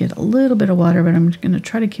gonna get a little bit of water, but I'm gonna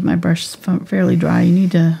try to keep my brush fairly dry. You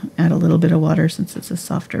need to add a little bit of water since it's a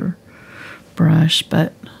softer brush,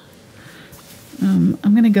 but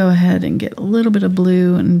I'm going to go ahead and get a little bit of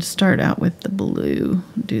blue and start out with the blue.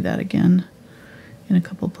 Do that again in a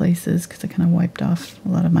couple places because I kind of wiped off a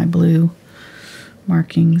lot of my blue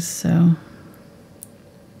markings. So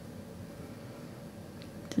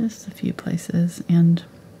just a few places and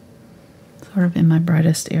sort of in my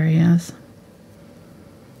brightest areas.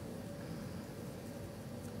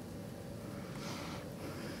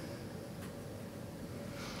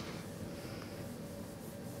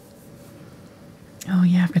 Oh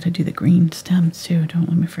yeah, I've got to do the green stems too. Don't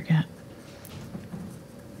let me forget.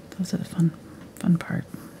 Those are the fun part.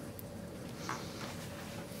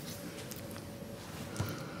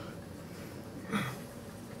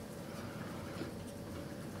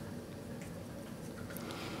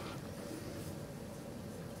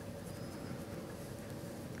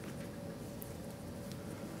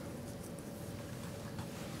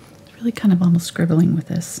 It's really kind of almost scribbling with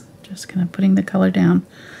this. Just kind of putting the color down.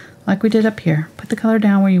 Like we did up here. Put the color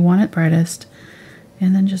down where you want it brightest,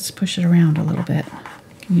 and then just push it around a little bit.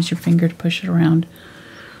 You can use your finger to push it around.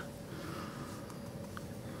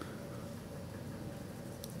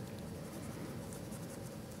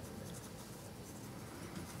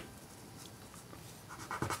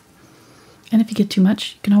 And if you get too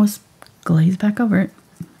much, you can always glaze back over it.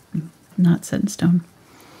 Not set in stone.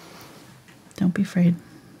 Don't be afraid.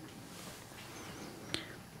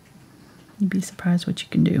 You'd be surprised what you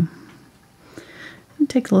can do. It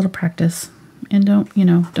takes a little practice, and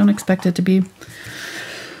don't expect it to be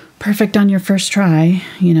perfect on your first try.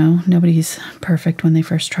 Nobody's perfect when they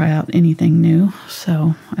first try out anything new.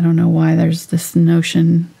 So I don't know why there's this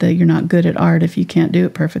notion that you're not good at art if you can't do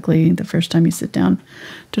it perfectly the first time you sit down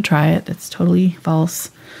to try it. It's totally false.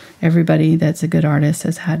 Everybody that's a good artist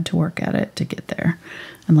has had to work at it to get there,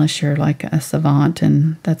 unless you're like a savant,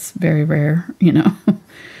 and that's very rare,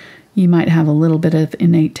 You might have a little bit of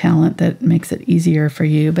innate talent that makes it easier for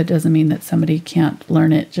you, but doesn't mean that somebody can't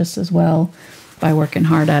learn it just as well by working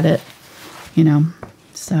hard at it,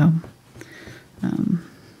 So,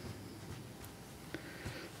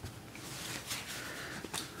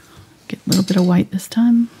 get a little bit of white this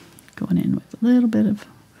time, going in with a little bit of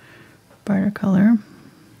brighter color,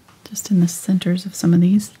 just in the centers of some of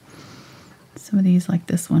these. Some of these, like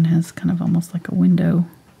this one, has kind of almost like a window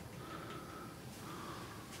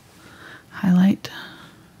highlight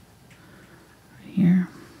right here.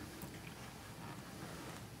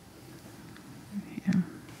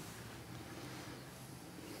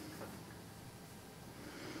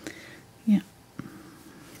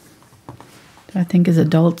 I think as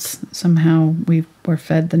adults, somehow we're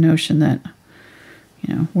fed the notion that,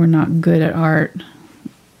 we're not good at art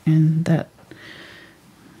and that,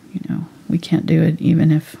 we can't do it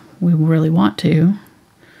even if we really want to.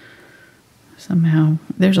 Somehow,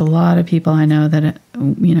 there's a lot of people I know that,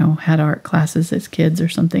 had art classes as kids or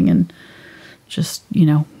something and just,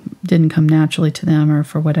 didn't come naturally to them, or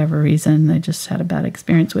for whatever reason, they just had a bad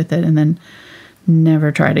experience with it and then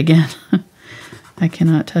never tried again. I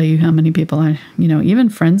cannot tell you how many people even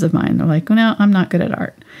friends of mine are like, well, no, I'm not good at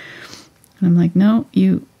art. And I'm like, no,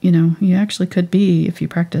 you actually could be if you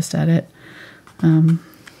practiced at it.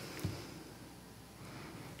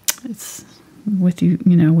 It's with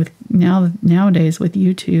with nowadays with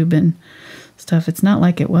YouTube and stuff, it's not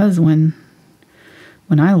like it was when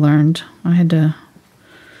I learned. I had to,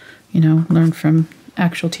 learn from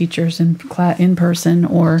actual teachers in person,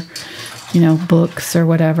 or, books or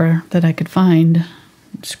whatever that I could find,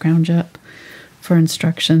 scrounge up for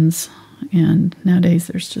instructions. And nowadays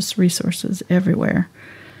there's just resources everywhere.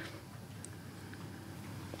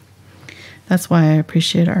 That's why I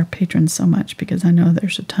appreciate our patrons so much, because I know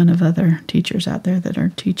there's a ton of other teachers out there that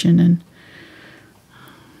are teaching and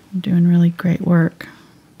doing really great work.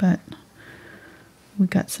 But we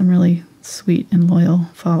got some really sweet and loyal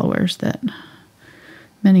followers that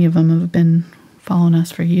many of them have been following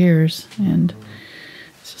us for years. And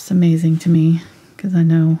it's just amazing to me, because I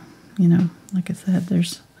know, like I said,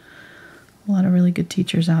 there's a lot of really good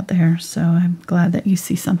teachers out there. So I'm glad that you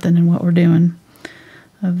see something in what we're doing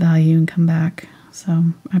of value and come back. So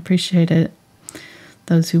I appreciate it.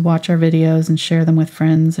 Those who watch our videos and share them with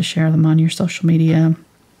friends, or share them on your social media,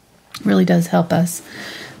 really does help us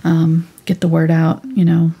get the word out.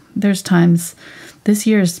 There's times this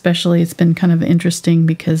year especially, it's been kind of interesting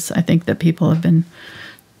because I think that people have been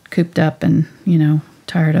cooped up and,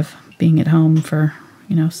 tired of being at home for,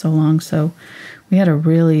 so long. So we had a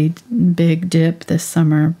really big dip this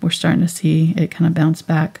summer. We're starting to see it kind of bounce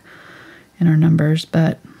back in our numbers,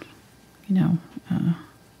 but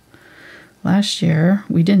last year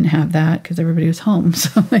we didn't have that because everybody was home,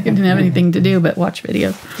 so they didn't have anything to do but watch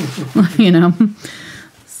videos.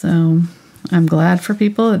 So I'm glad for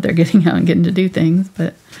people that they're getting out and getting to do things, but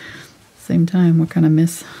at the same time we kind of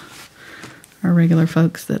miss our regular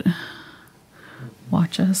folks that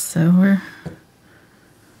watch us. So we're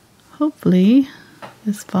hopefully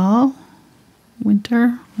this fall,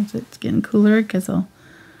 winter, once it's getting cooler, because I'll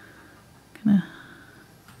kind of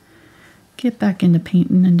get back into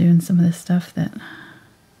painting and doing some of this stuff that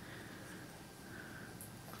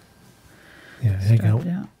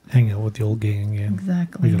hang out with the old gang again.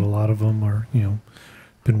 Exactly. We got a lot of them are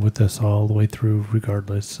been with us all the way through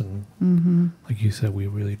regardless, and like you said, we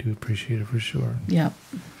really do appreciate it for sure. Yep.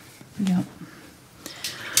 All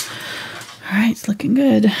right, it's looking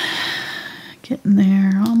good. Getting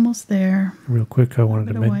there, almost there. Real quick, I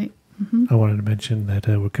wanted to mention that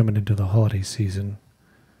we're coming into the holiday season,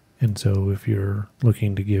 and so if you're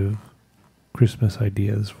looking to give Christmas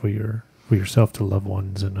ideas for yourself to loved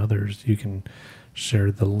ones and others, you can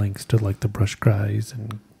share the links to like the brush guides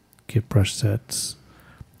and get brush sets,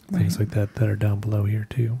 things like that are down below here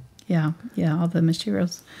too. Yeah, all the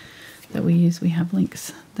materials that we use, we have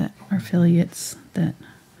links that are affiliates that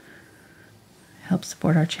help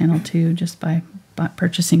support our channel too, just by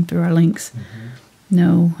purchasing through our links.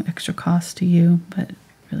 No extra cost to you, but it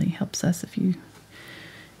really helps us if you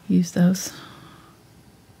use those.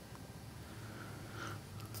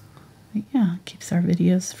 But yeah, it keeps our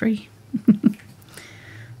videos free.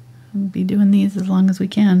 We'll be doing these as long as we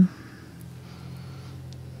can.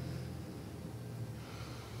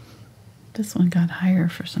 This one got higher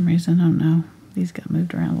for some reason. I don't know. These got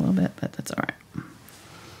moved around a little bit, but that's all right.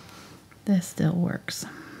 This still works.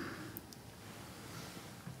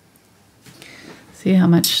 See how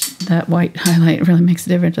much that white highlight really makes a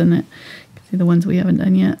difference, doesn't it? See the ones we haven't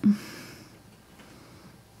done yet.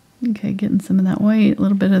 Okay, getting some of that white, a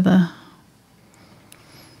little bit of the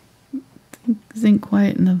Zinc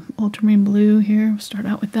White and the Ultramarine Blue here. We'll start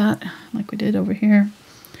out with that, like we did over here.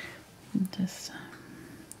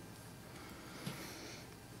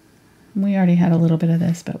 We already had a little bit of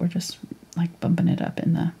this, but we're just like bumping it up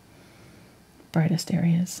in the brightest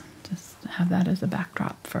areas. Just have that as a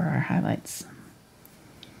backdrop for our highlights.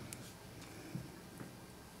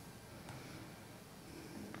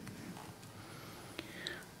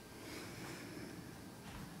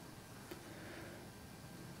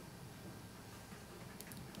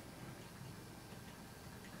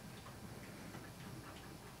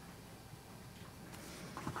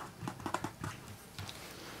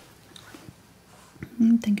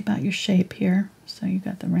 And think about your shape here. So you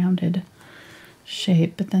got the rounded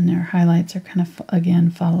shape, but then their highlights are kind of,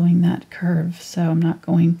 again, following that curve. So I'm not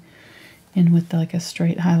going in with like a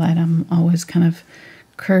straight highlight. I'm always kind of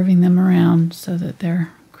curving them around so that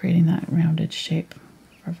they're creating that rounded shape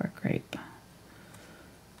of our grape.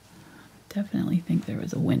 Definitely think there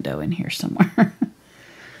was a window in here somewhere.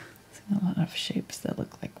 See a lot of shapes that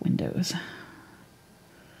look like windows.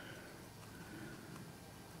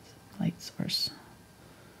 Light source.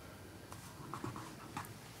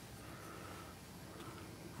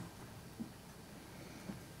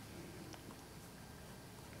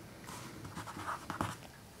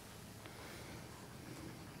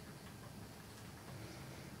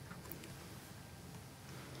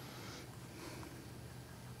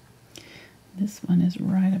 This one is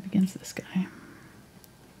right up against this guy.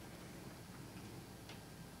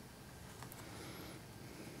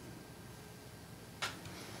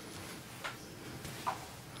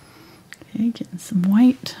 Okay, getting some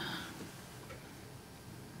white.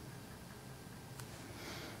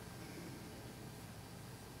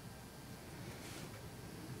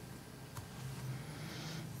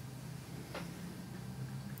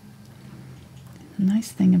 The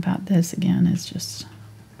nice thing about this, again, is just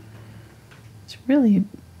it's really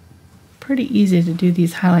pretty easy to do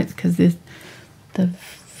these highlights because the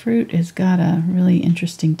fruit has got a really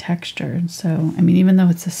interesting texture. And so, I mean, even though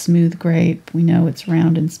it's a smooth grape, we know it's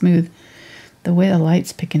round and smooth. The way the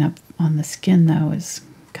light's picking up on the skin, though, is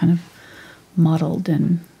kind of mottled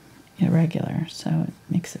and irregular. So it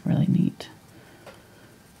makes it really neat.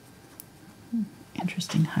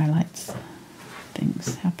 Interesting highlights,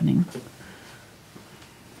 things happening.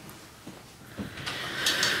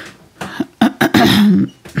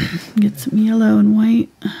 Get some yellow and white.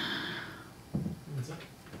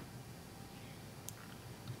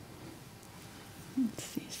 Let's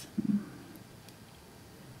see some.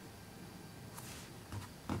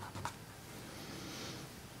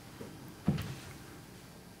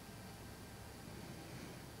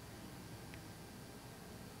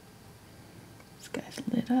 This guy's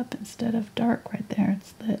lit up instead of dark right there.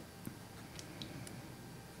 It's lit.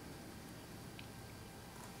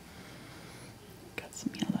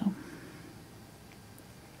 Some yellow.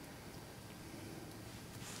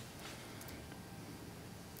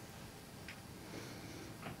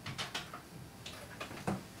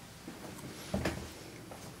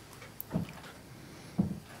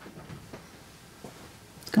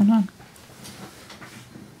 What's going on?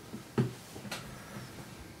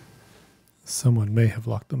 Someone may have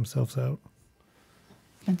locked themselves out.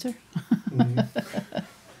 Spencer?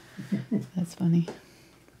 That's funny.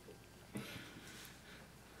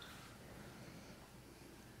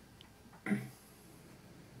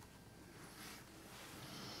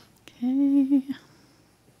 Okay.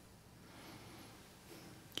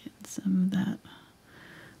 Get some of that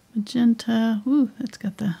magenta. Ooh, that's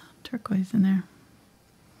got the turquoise in there.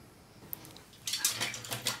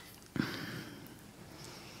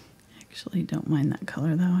 Actually, don't mind that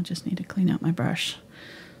color though. I just need to clean out my brush.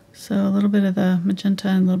 So a little bit of the magenta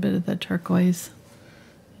and a little bit of the turquoise.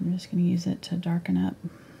 I'm just going to use it to darken up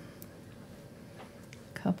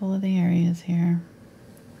a couple of the areas here.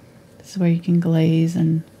 This is where you can glaze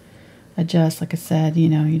and adjust. Like I said, you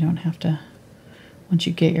know, you don't have to, once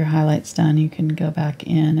you get your highlights done, you can go back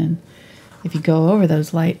in, and if you go over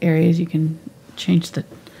those light areas, you can change the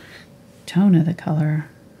tone of the color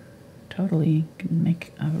totally. You can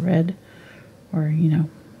make a red, or, you know,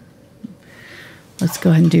 let's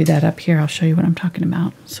go ahead and do that up here. I'll show you what I'm talking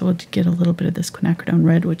about. So we'll get a little bit of this Quinacridone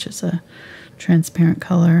Red, which is a transparent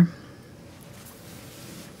color.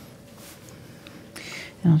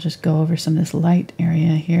 And I'll just go over some of this light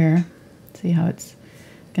area here. See how it's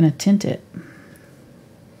going to tint it.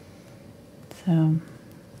 So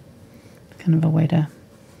kind of a way to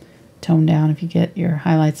tone down if you get your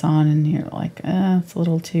highlights on and you're like, it's a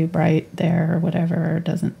little too bright there or whatever, or it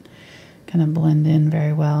doesn't kind of blend in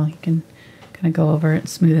very well. You can kind of go over it,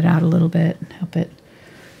 smooth it out a little bit, help it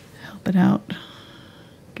out.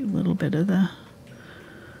 Get a little bit of the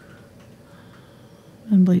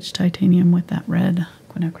Unbleached Titanium with that red,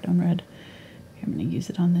 Quinacridone Red. I'm going to use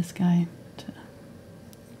it on this guy.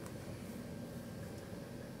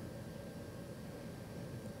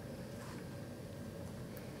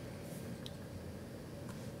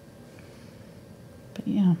 But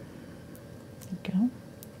yeah, there we go. I'm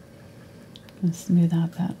going to smooth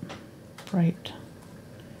out that bright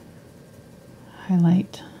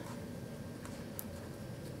highlight.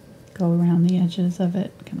 Go around the edges of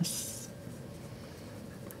it. Kind of.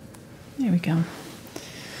 There we go.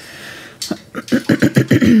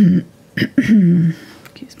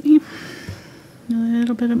 Excuse me. A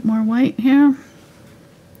little bit more white here.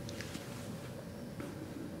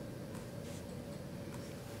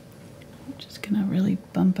 Just gonna really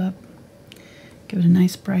bump up, give it a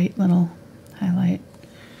nice bright little highlight.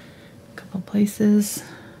 A couple places.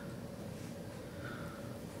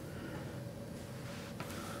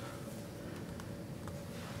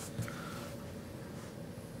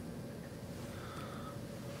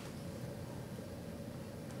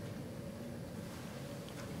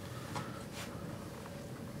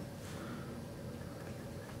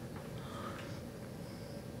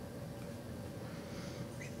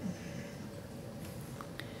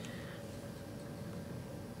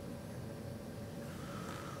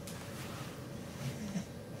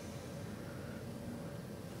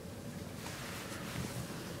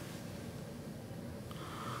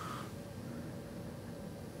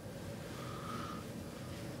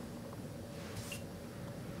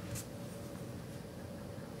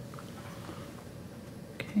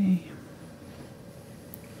 Okay.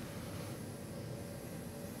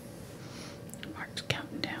 Mark's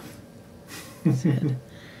counting down. Said,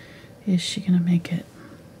 is she gonna make it?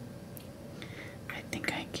 I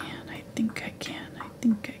think I can. I think I can. I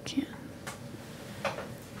think I can.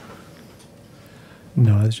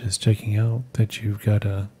 No, I was just checking out that you've got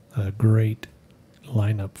a great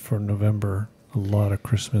lineup for November. A lot of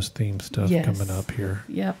Christmas themed stuff coming up here.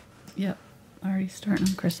 Yep. Yep. Already starting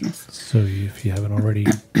on Christmas. So if you haven't already,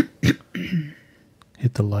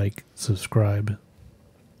 hit the like, subscribe,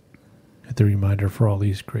 hit the reminder for all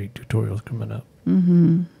these great tutorials coming up.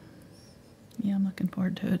 Mm-hmm. Yeah, I'm looking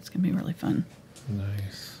forward to it. It's going to be really fun.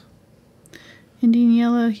 Nice. Indian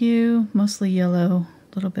yellow hue, mostly yellow,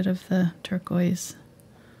 a little bit of the turquoise.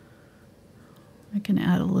 I can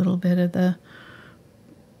add a little bit of the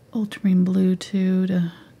ultramarine blue too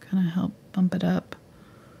to kind of help bump it up.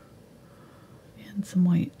 And some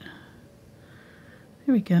white.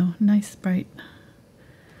 There we go. Nice, bright,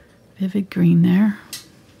 vivid green there.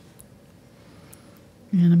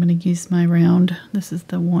 And I'm going to use my round. This is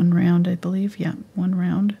the one round, I believe. Yeah, one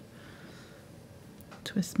round.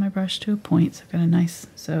 Twist my brush to a point. So I've got a nice,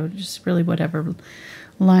 so just really whatever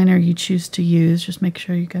liner you choose to use, just make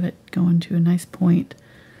sure you got it going to a nice point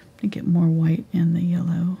to get more white in the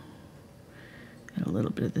yellow. Add a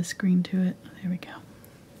little bit of this green to it. There we go.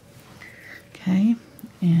 Okay,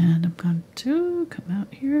 and I'm going to come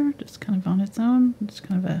out here, just kind of on its own. Just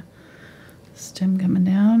kind of a stem coming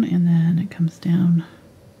down, and then it comes down,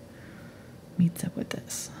 meets up with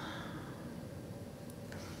this.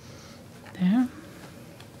 There.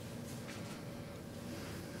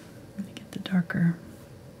 Let me get the darker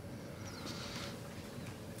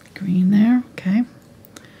green there. Okay,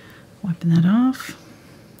 wiping that off.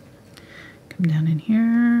 Come down in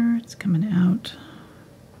here, it's coming out.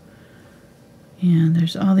 And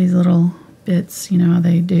there's all these little bits, you know how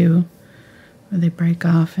they do, where they break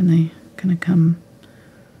off and they kind of come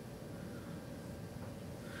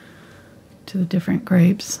to the different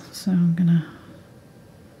grapes. So I'm going to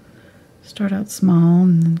start out small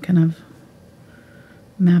and then kind of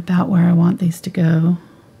map out where I want these to go.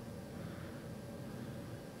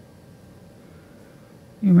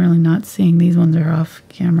 You're really not seeing, these ones are off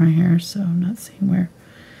camera here, so I'm not seeing where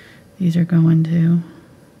these are going to.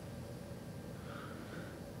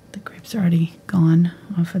 The grapes are already gone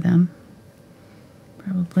off of them,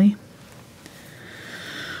 probably.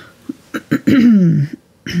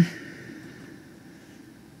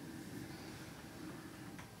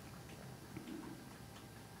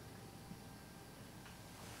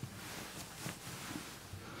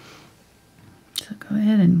 So go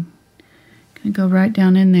ahead and go right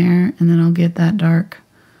down in there, and then I'll get that dark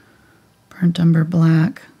burnt umber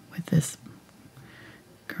black with this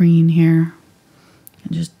green here.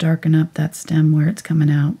 And just darken up that stem where it's coming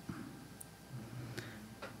out.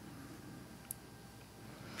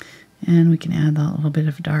 And we can add a little bit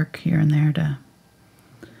of dark here and there to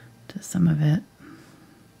some of it,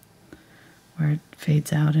 where it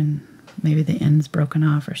fades out and maybe the end's broken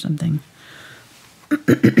off or something.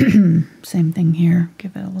 Same thing here.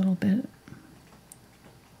 Give it a little bit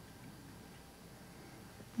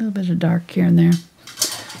of dark here and there.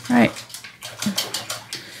 All right.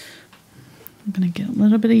 I'm going to get a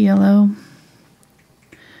little bit of yellow,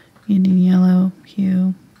 Indian yellow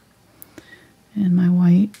hue, and my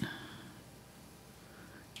white.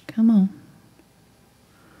 Come on.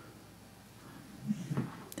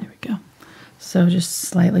 There we go. So just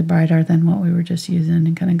slightly brighter than what we were just using,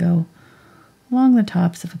 and kind of go along the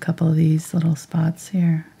tops of a couple of these little spots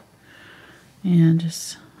here. And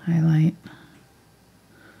just highlight.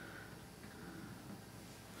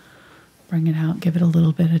 Bring it out, give it a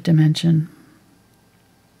little bit of dimension.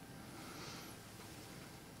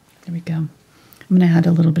 There we go. I'm going to add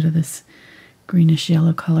a little bit of this greenish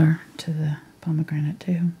yellow color to the pomegranate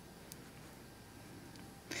too.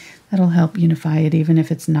 That'll help unify it. Even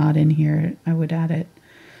if it's not in here, I would add it.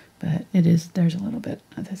 But it is, there's a little bit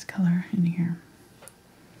of this color in here.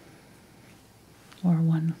 Or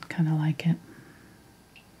one kind of like it.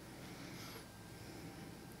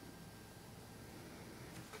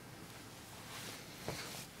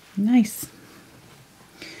 Nice.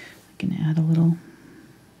 I can add a little,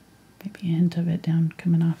 maybe a hint of it down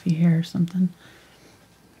coming off your hair or something.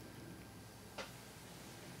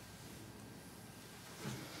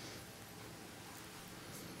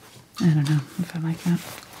 I don't know if I like that.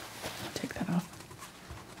 I'll take that off.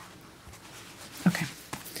 Okay.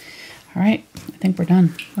 All right. I think we're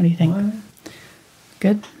done. What do you think? What?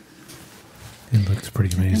 Good? It looks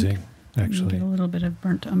pretty amazing, actually. Get a little bit of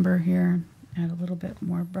burnt umber here. Add a little bit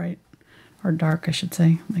more bright, or dark, I should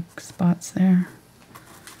say, like spots there.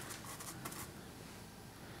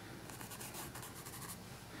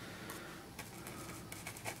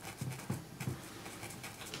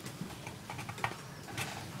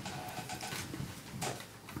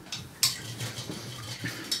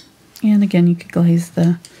 And again, you could glaze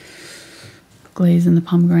in the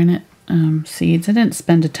pomegranate seeds. I didn't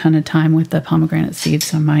spend a ton of time with the pomegranate seeds,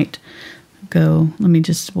 so I might go, let me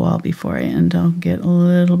just, well, before I end, I'll get a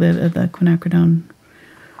little bit of the Quinacridone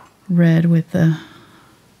Red with the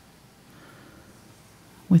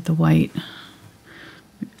white,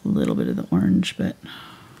 a little bit of the orange,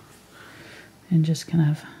 and just kind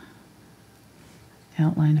of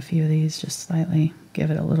outline a few of these, just slightly,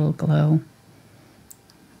 give it a little glow.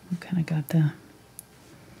 Kind of got the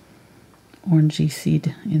orangey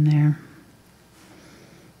seed in there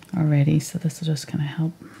already, so this will just kind of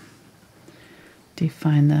help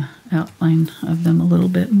define the outline of them a little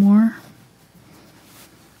bit more.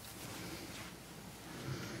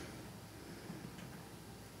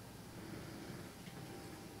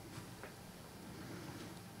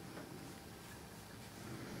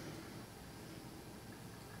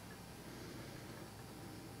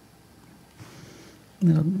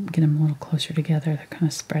 Get them a little closer together. They're kind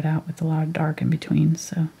of spread out with a lot of dark in between,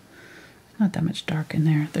 so not that much dark in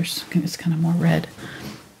there. It's kind of more red.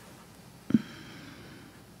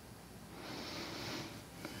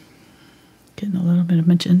 Getting a little bit of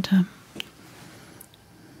magenta.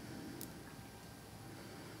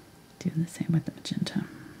 Doing the same with the magenta.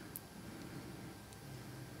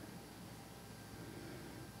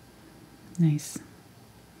 Nice.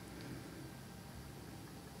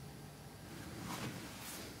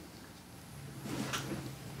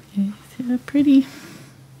 It's pretty.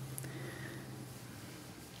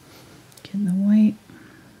 Getting the white.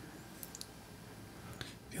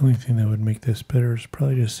 The only thing that would make this better is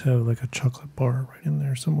probably just have like a chocolate bar right in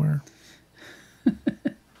there somewhere.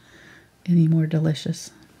 Any more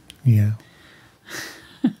delicious? Yeah.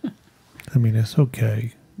 I mean, it's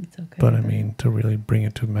okay. It's okay. But I mean, to really bring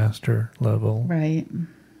it to master level. Right.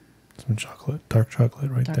 Some chocolate, dark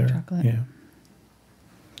chocolate right there. Dark chocolate. Yeah.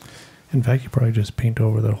 In fact, you probably just paint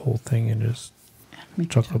over the whole thing and just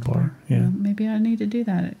chocolate bar. Yeah. Well, maybe I need to do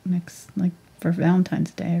that next, like for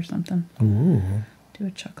Valentine's Day or something. Ooh. Do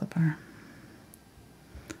a chocolate bar.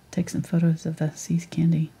 Take some photos of the C's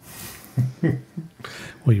candy.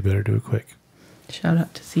 Well, you better do it quick. Shout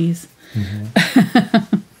out to C's.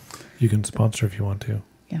 Mm-hmm. You can sponsor if you want to.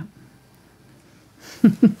 Yeah.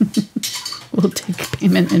 We'll take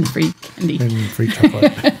payment and free candy. And free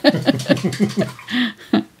chocolate.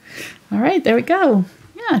 All right, there we go.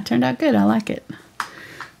 Yeah, it turned out good. I like it.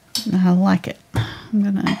 I like it. I'm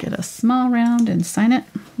going to get a small round and sign it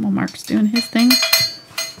while Mark's doing his thing.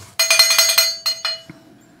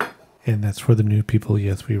 And that's for the new people.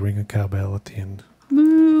 Yes, we ring a cowbell at the end.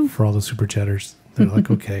 Woo. For all the super chatters. They're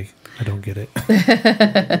like, okay, I don't get it.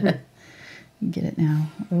 You get it now.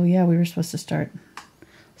 Oh, yeah, we were supposed to start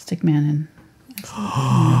Stickman in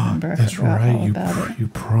November. That's right. You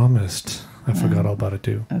promised. I forgot all about it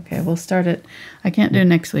too. Okay, we'll start it. I can't do it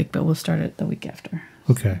next week, but we'll start it the week after.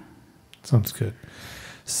 Okay, sounds good.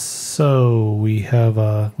 So we had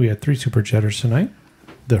 3 super chatters tonight.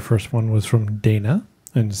 The first one was from Dana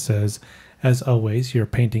and says, "As always, your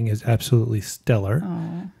painting is absolutely stellar.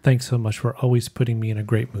 Aww. Thanks so much for always putting me in a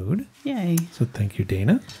great mood." Yay! So thank you,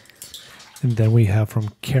 Dana. And then we have from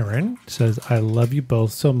Karen, says, "I love you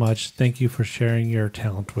both so much. Thank you for sharing your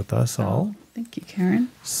talent with us all." Thank you, Karen.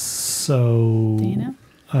 So Dana?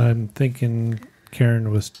 I'm thinking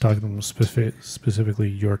Karen was talking specifically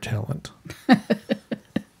your talent.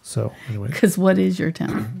 So anyway. Because what is your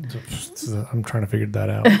talent? I'm trying to figure that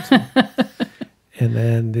out. So. And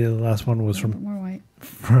then the last one was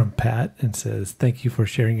from Pat and says, "Thank you for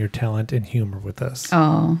sharing your talent and humor with us."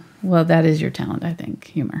 Oh, well, that is your talent, I think.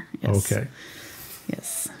 Humor. Yes. Okay.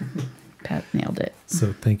 Yes. Pat nailed it.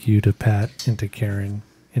 So thank you to Pat and to Karen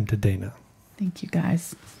and to Dana. Thank you,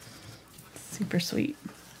 guys. Super sweet.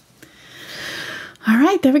 All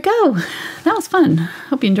right, there we go. That was fun.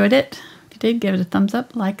 Hope you enjoyed it. If you did, give it a thumbs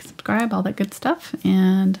up, like, subscribe, all that good stuff.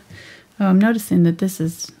 And I'm noticing that this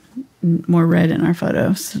is more red in our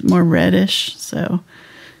photos, more reddish. So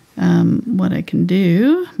what I can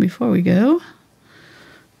do before we go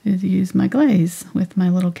is use my glaze with my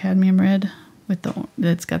little cadmium red with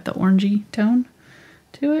that's got the orangey tone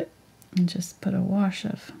to it, and just put a wash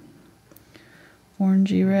of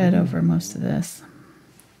orangey red over most of this.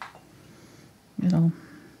 It'll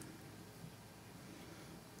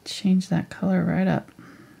change that color right up.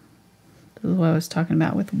 This is what I was talking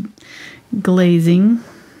about with glazing,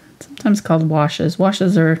 sometimes called washes.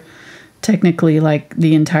 Washes are technically like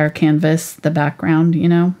the entire canvas, the background, you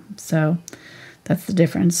know, so that's the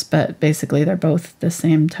difference. But basically they're both the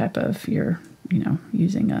same type of, you're, you know,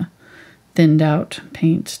 using a thinned out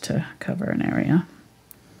paint to cover an area.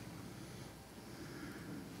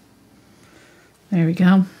 There we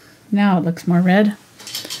go. Now it looks more red.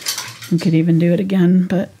 We could even do it again,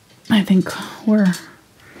 but I think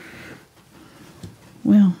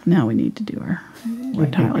well, now we need to do our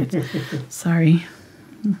white highlights. Sorry.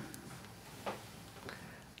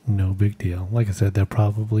 No big deal. Like I said, they're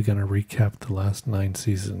probably going to recap the last 9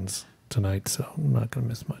 seasons tonight, so I'm not going to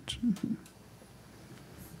miss much.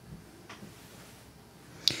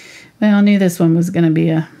 Well, I knew this one was going to be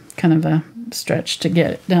a kind of a stretch to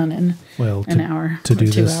get it done in an hour to or do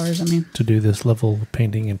 2 this, hours. I mean, to do this level of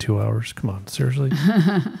painting in 2 hours. Come on, seriously?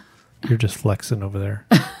 You're just flexing over there.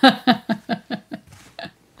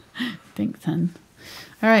 Thanks, hon.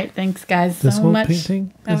 All right, thanks, guys, This so whole much.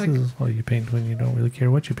 painting? This is why you paint when you don't really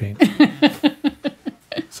care what you paint.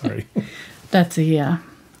 Sorry. That's a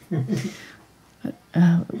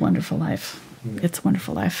Wonderful Life. It's a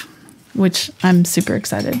Wonderful Life, which I'm super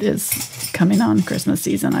excited is coming on Christmas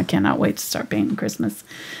season. I cannot wait to start painting Christmas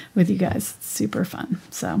with you guys. It's super fun.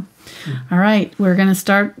 So, all right, we're going to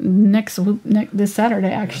start this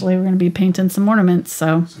Saturday, actually. We're going to be painting some ornaments.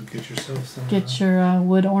 So get yourself some. Get your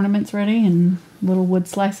wood ornaments ready and little wood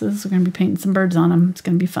slices. We're going to be painting some birds on them. It's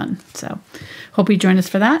going to be fun. So hope you join us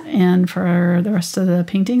for that and for the rest of the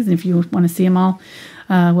paintings. And if you want to see them all,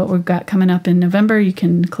 what we've got coming up in November, you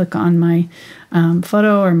can click on my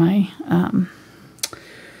photo or my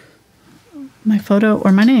photo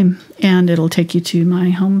or my name, and it'll take you to my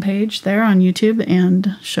homepage there on YouTube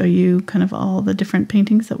and show you kind of all the different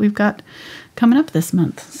paintings that we've got coming up this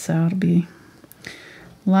month. So it'll be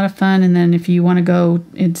a lot of fun. And then if you want to go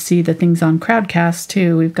and see the things on Crowdcast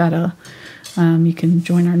too, we've got you can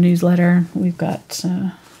join our newsletter. We've got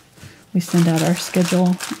we send out our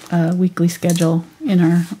schedule, weekly schedule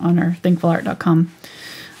on our thankfulart.com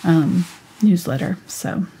newsletter.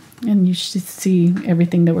 So, and you should see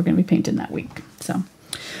everything that we're going to be painting that week. So,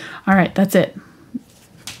 all right, that's it.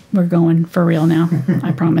 We're going for real now.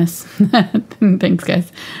 I promise. Thanks,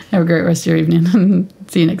 guys. Have a great rest of your evening.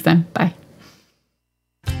 See you next time. Bye.